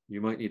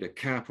 You might need a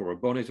cap or a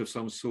bonnet of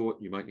some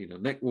sort. You might need a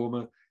neck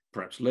warmer,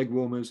 perhaps leg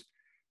warmers.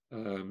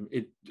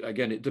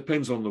 Again, it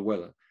depends on the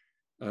weather.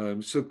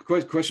 So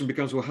the question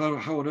becomes, well,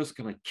 how on earth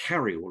can I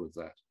carry all of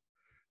that,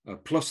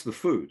 plus the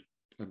food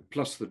and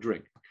plus the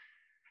drink?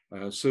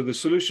 So the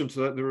solution to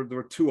that, there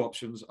are two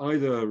options.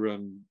 Either,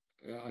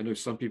 I know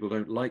some people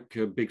don't like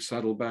big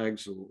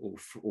saddlebags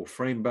or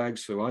frame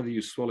bags, so either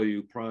you swallow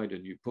your pride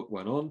and you put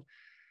one on,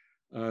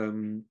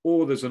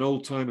 or there's an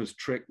old-timers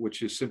trick,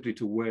 which is simply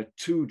to wear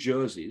two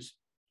jerseys.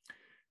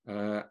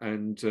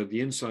 And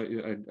the inside,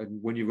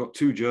 and when you've got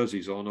two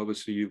jerseys on,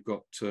 obviously you've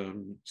got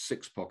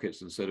 6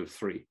 pockets instead of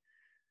 3.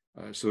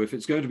 So if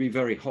it's going to be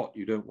very hot,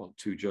 you don't want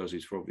 2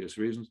 jerseys for obvious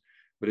reasons.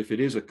 But if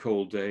it is a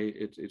cold day,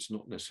 it's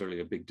not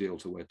necessarily a big deal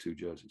to wear 2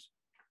 jerseys.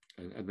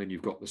 And then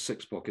you've got the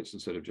 6 pockets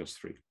instead of just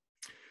 3.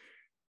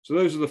 So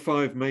those are the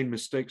 5 main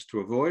mistakes to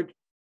avoid.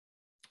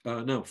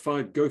 Now,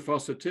 5 go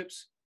faster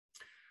tips.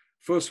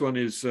 First one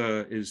is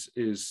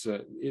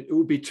it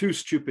would be too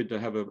stupid to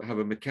have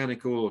a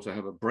mechanical or to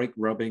have a brake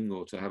rubbing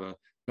or to have a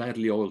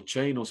badly oiled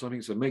chain or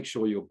something. So make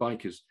sure your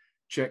bike is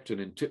checked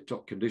and in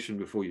tip-top condition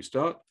before you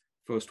start.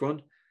 First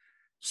one.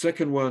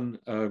 Second one,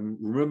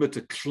 remember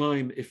to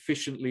climb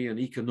efficiently and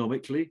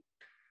economically.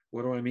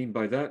 What do I mean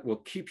by that? Well,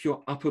 keep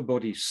your upper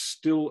body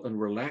still and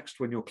relaxed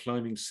when you're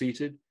climbing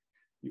seated.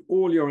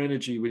 All your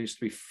energy needs to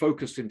be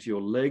focused into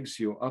your legs.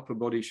 Your upper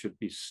body should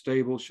be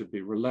stable, should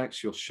be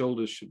relaxed. Your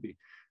shoulders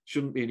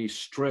shouldn't be any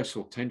stress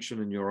or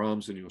tension in your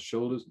arms and your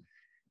shoulders,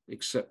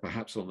 except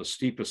perhaps on the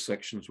steeper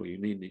sections where you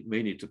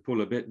may need to pull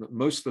a bit. But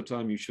most of the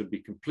time, you should be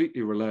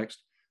completely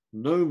relaxed,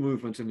 no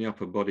movement in the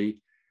upper body.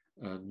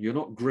 You're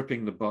not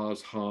gripping the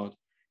bars hard.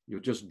 You're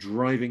just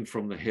driving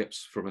from the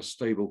hips from a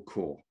stable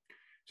core.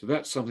 So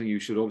that's something you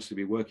should obviously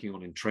be working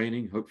on in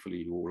training. Hopefully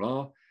you all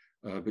are,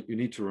 but you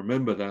need to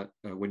remember that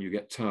when you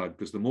get tired,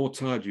 because the more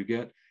tired you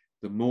get,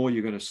 the more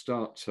you're going to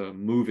start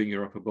moving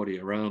your upper body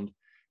around.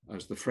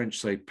 As the French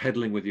say,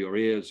 pedaling with your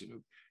ears,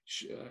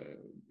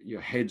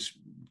 your head's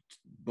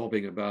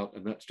bobbing about,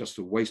 and that's just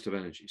a waste of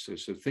energy.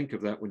 So think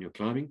of that when you're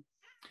climbing.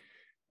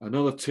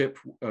 Another tip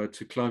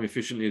to climb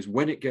efficiently is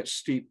when it gets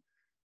steep,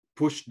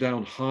 push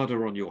down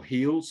harder on your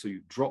heels, so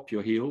you drop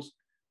your heels.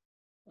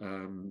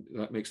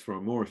 That makes for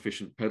a more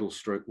efficient pedal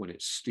stroke when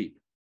it's steep.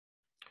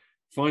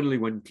 Finally,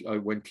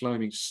 when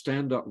climbing,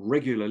 stand up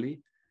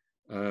regularly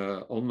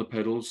on the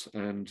pedals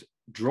and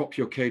drop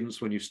your cadence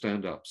when you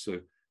stand up. So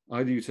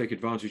either you take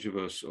advantage of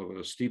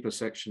a steeper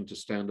section to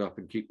stand up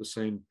and keep the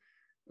same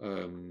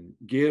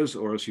gears,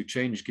 or else you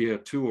change gear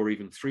 2 or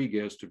even 3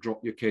 gears to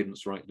drop your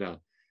cadence right down.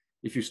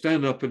 If you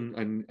stand up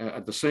and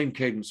at the same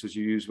cadence as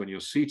you use when you're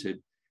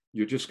seated,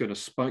 you're just going to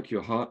spike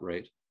your heart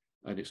rate,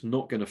 and it's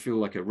not going to feel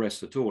like a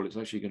rest at all. It's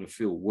actually going to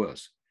feel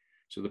worse.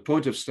 So the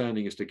point of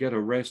standing is to get a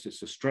rest, it's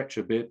to stretch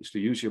a bit, it's to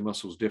use your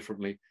muscles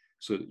differently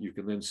so that you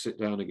can then sit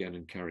down again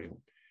and carry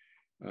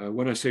on.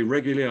 When I say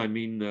regularly, I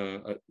mean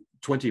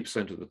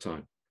 20% of the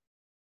time.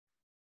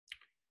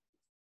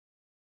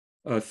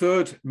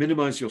 Third,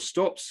 minimize your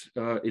stops.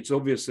 It's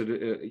obvious that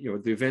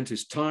the event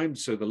is timed,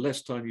 so the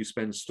less time you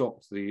spend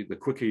stopped, the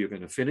quicker you're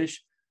going to finish.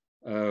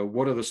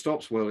 What are the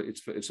stops? Well,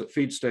 it's at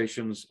feed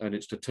stations, and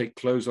it's to take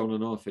clothes on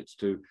and off.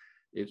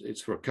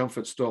 It's for a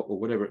comfort stop or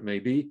whatever it may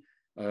be.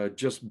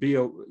 Just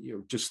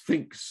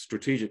think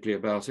strategically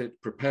about it.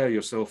 Prepare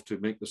yourself to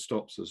make the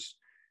stops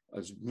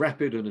as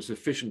rapid and as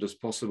efficient as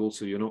possible,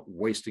 so you're not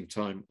wasting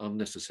time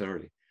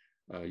unnecessarily.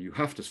 You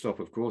have to stop,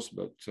 of course,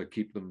 but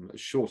keep them as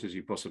short as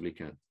you possibly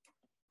can.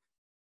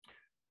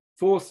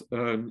 Fourth,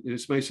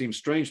 this may seem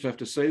strange to have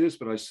to say this,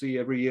 but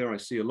every year I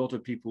see a lot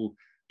of people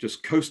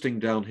just coasting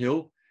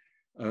downhill.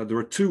 There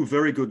are 2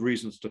 very good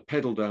reasons to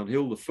pedal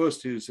downhill. The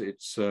first is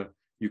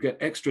you get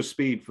extra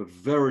speed for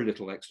very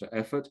little extra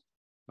effort.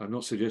 I'm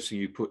not suggesting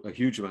you put a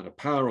huge amount of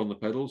power on the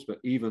pedals, but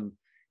even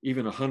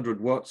 100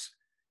 watts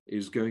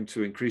is going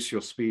to increase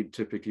your speed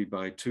typically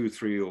by 2,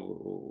 3,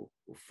 or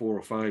 4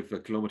 or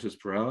 5 kilometers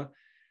per hour.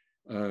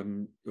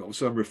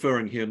 So I'm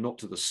referring here not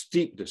to the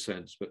steep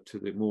descents, but to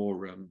the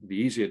the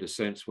easier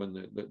descents when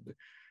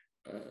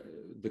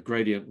the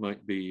gradient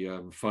might be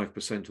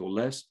 5% or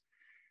less.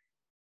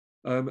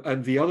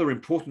 And the other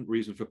important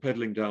reason for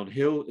pedaling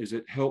downhill is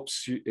it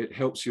helps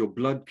your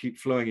blood keep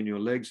flowing in your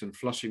legs and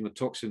flushing the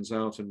toxins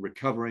out and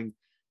recovering,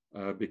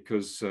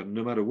 because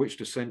no matter which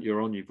descent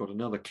you're on, you've got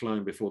another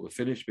climb before the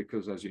finish,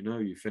 because as you know,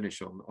 you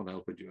finish on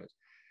Alpe.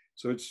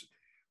 So it's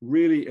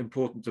really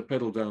important to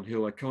pedal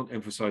downhill. I can't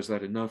emphasize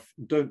that enough.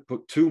 Don't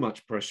put too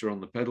much pressure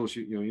on the pedals.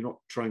 You're not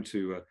trying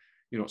to,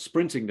 you're not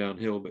sprinting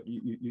downhill, but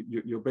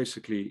you're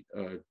basically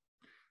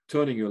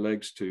turning your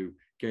legs to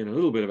gain a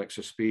little bit of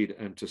extra speed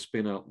and to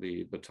spin out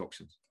the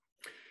toxins.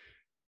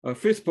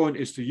 Fifth point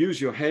is to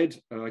use your head.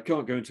 I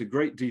can't go into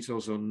great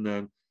details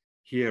on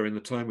here in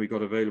the time we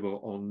got available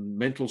on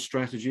mental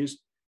strategies,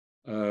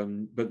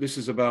 but this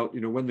is about,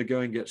 when the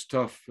going gets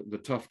tough, the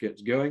tough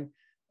gets going.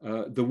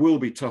 There will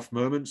be tough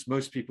moments.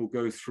 Most people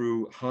go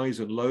through highs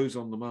and lows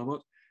on the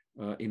Marmotte.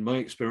 In my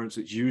experience,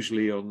 it's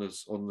usually on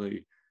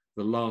the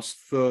last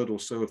third or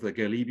so of the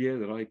Galibier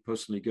that I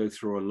personally go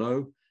through a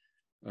low.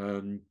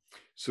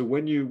 So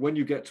when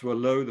you get to a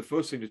low, the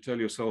first thing to tell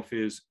yourself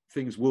is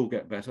things will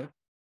get better.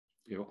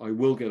 You know, I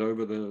will get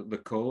over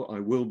the col. I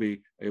will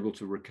be able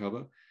to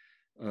recover.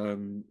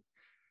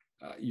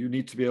 You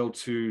need to be able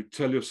to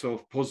tell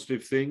yourself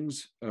positive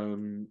things.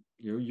 You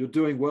know, you're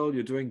doing well.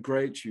 You're doing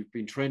great. You've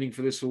been training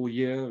for this all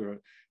year.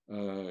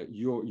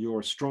 You're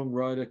a strong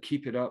rider.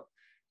 Keep it up.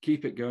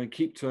 Keep it going.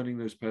 Keep turning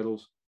those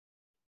pedals.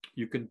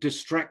 You can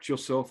distract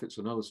yourself. It's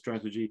another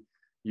strategy,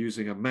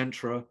 using a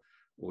mantra,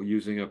 or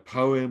using a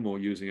poem, or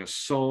using a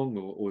song,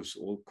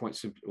 or quite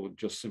simply, or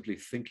just simply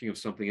thinking of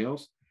something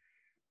else.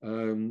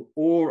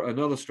 Or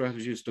another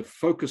strategy is to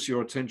focus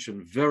your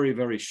attention very,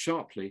 very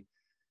sharply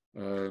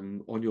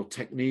on your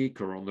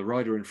technique or on the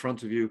rider in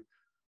front of you,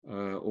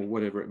 or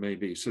whatever it may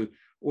be. So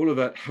all of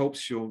that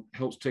helps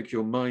take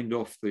your mind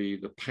off the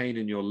pain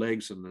in your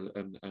legs and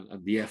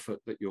the effort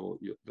that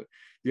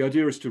the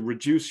idea is to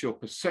reduce your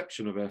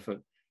perception of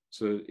effort.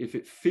 So if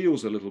it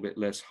feels a little bit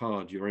less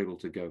hard, you're able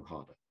to go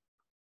harder.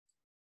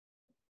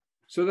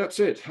 So that's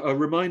it. A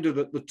reminder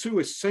that the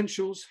two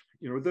essentials,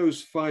 you know,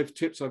 those 5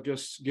 tips I've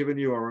just given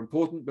you are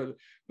important, but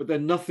they're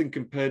nothing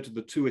compared to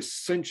the 2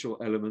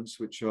 essential elements,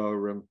 which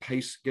are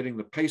getting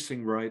the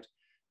pacing right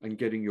and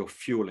getting your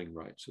fueling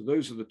right. So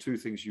those are the 2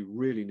 things you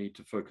really need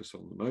to focus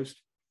on the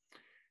most.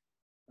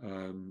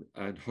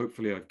 And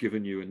hopefully I've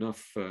given you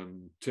enough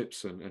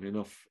tips and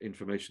enough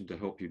information to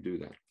help you do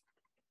that.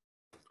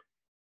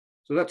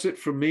 So that's it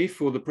from me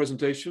for the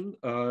presentation.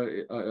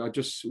 I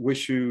just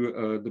wish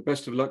you the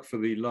best of luck for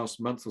the last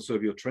month or so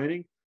of your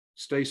training.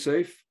 Stay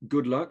safe.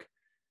 Good luck.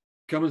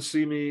 Come and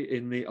see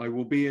me I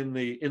will be in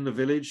the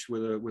village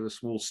with a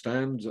small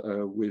stand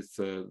with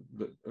the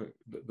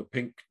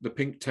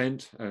pink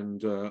tent,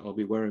 and I'll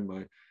be wearing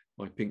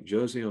my pink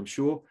jersey, I'm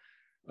sure.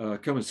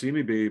 Come and see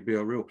me. Be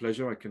a real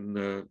pleasure.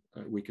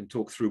 We can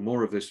talk through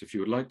more of this if you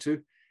would like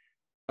to.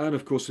 And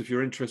of course, if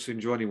you're interested in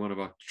joining one of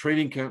our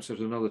training camps at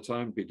another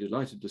time, be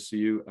delighted to see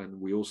you. And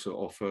we also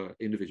offer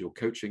individual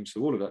coaching.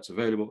 So all of that's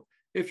available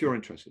if you're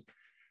interested.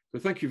 So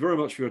thank you very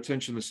much for your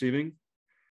attention this evening.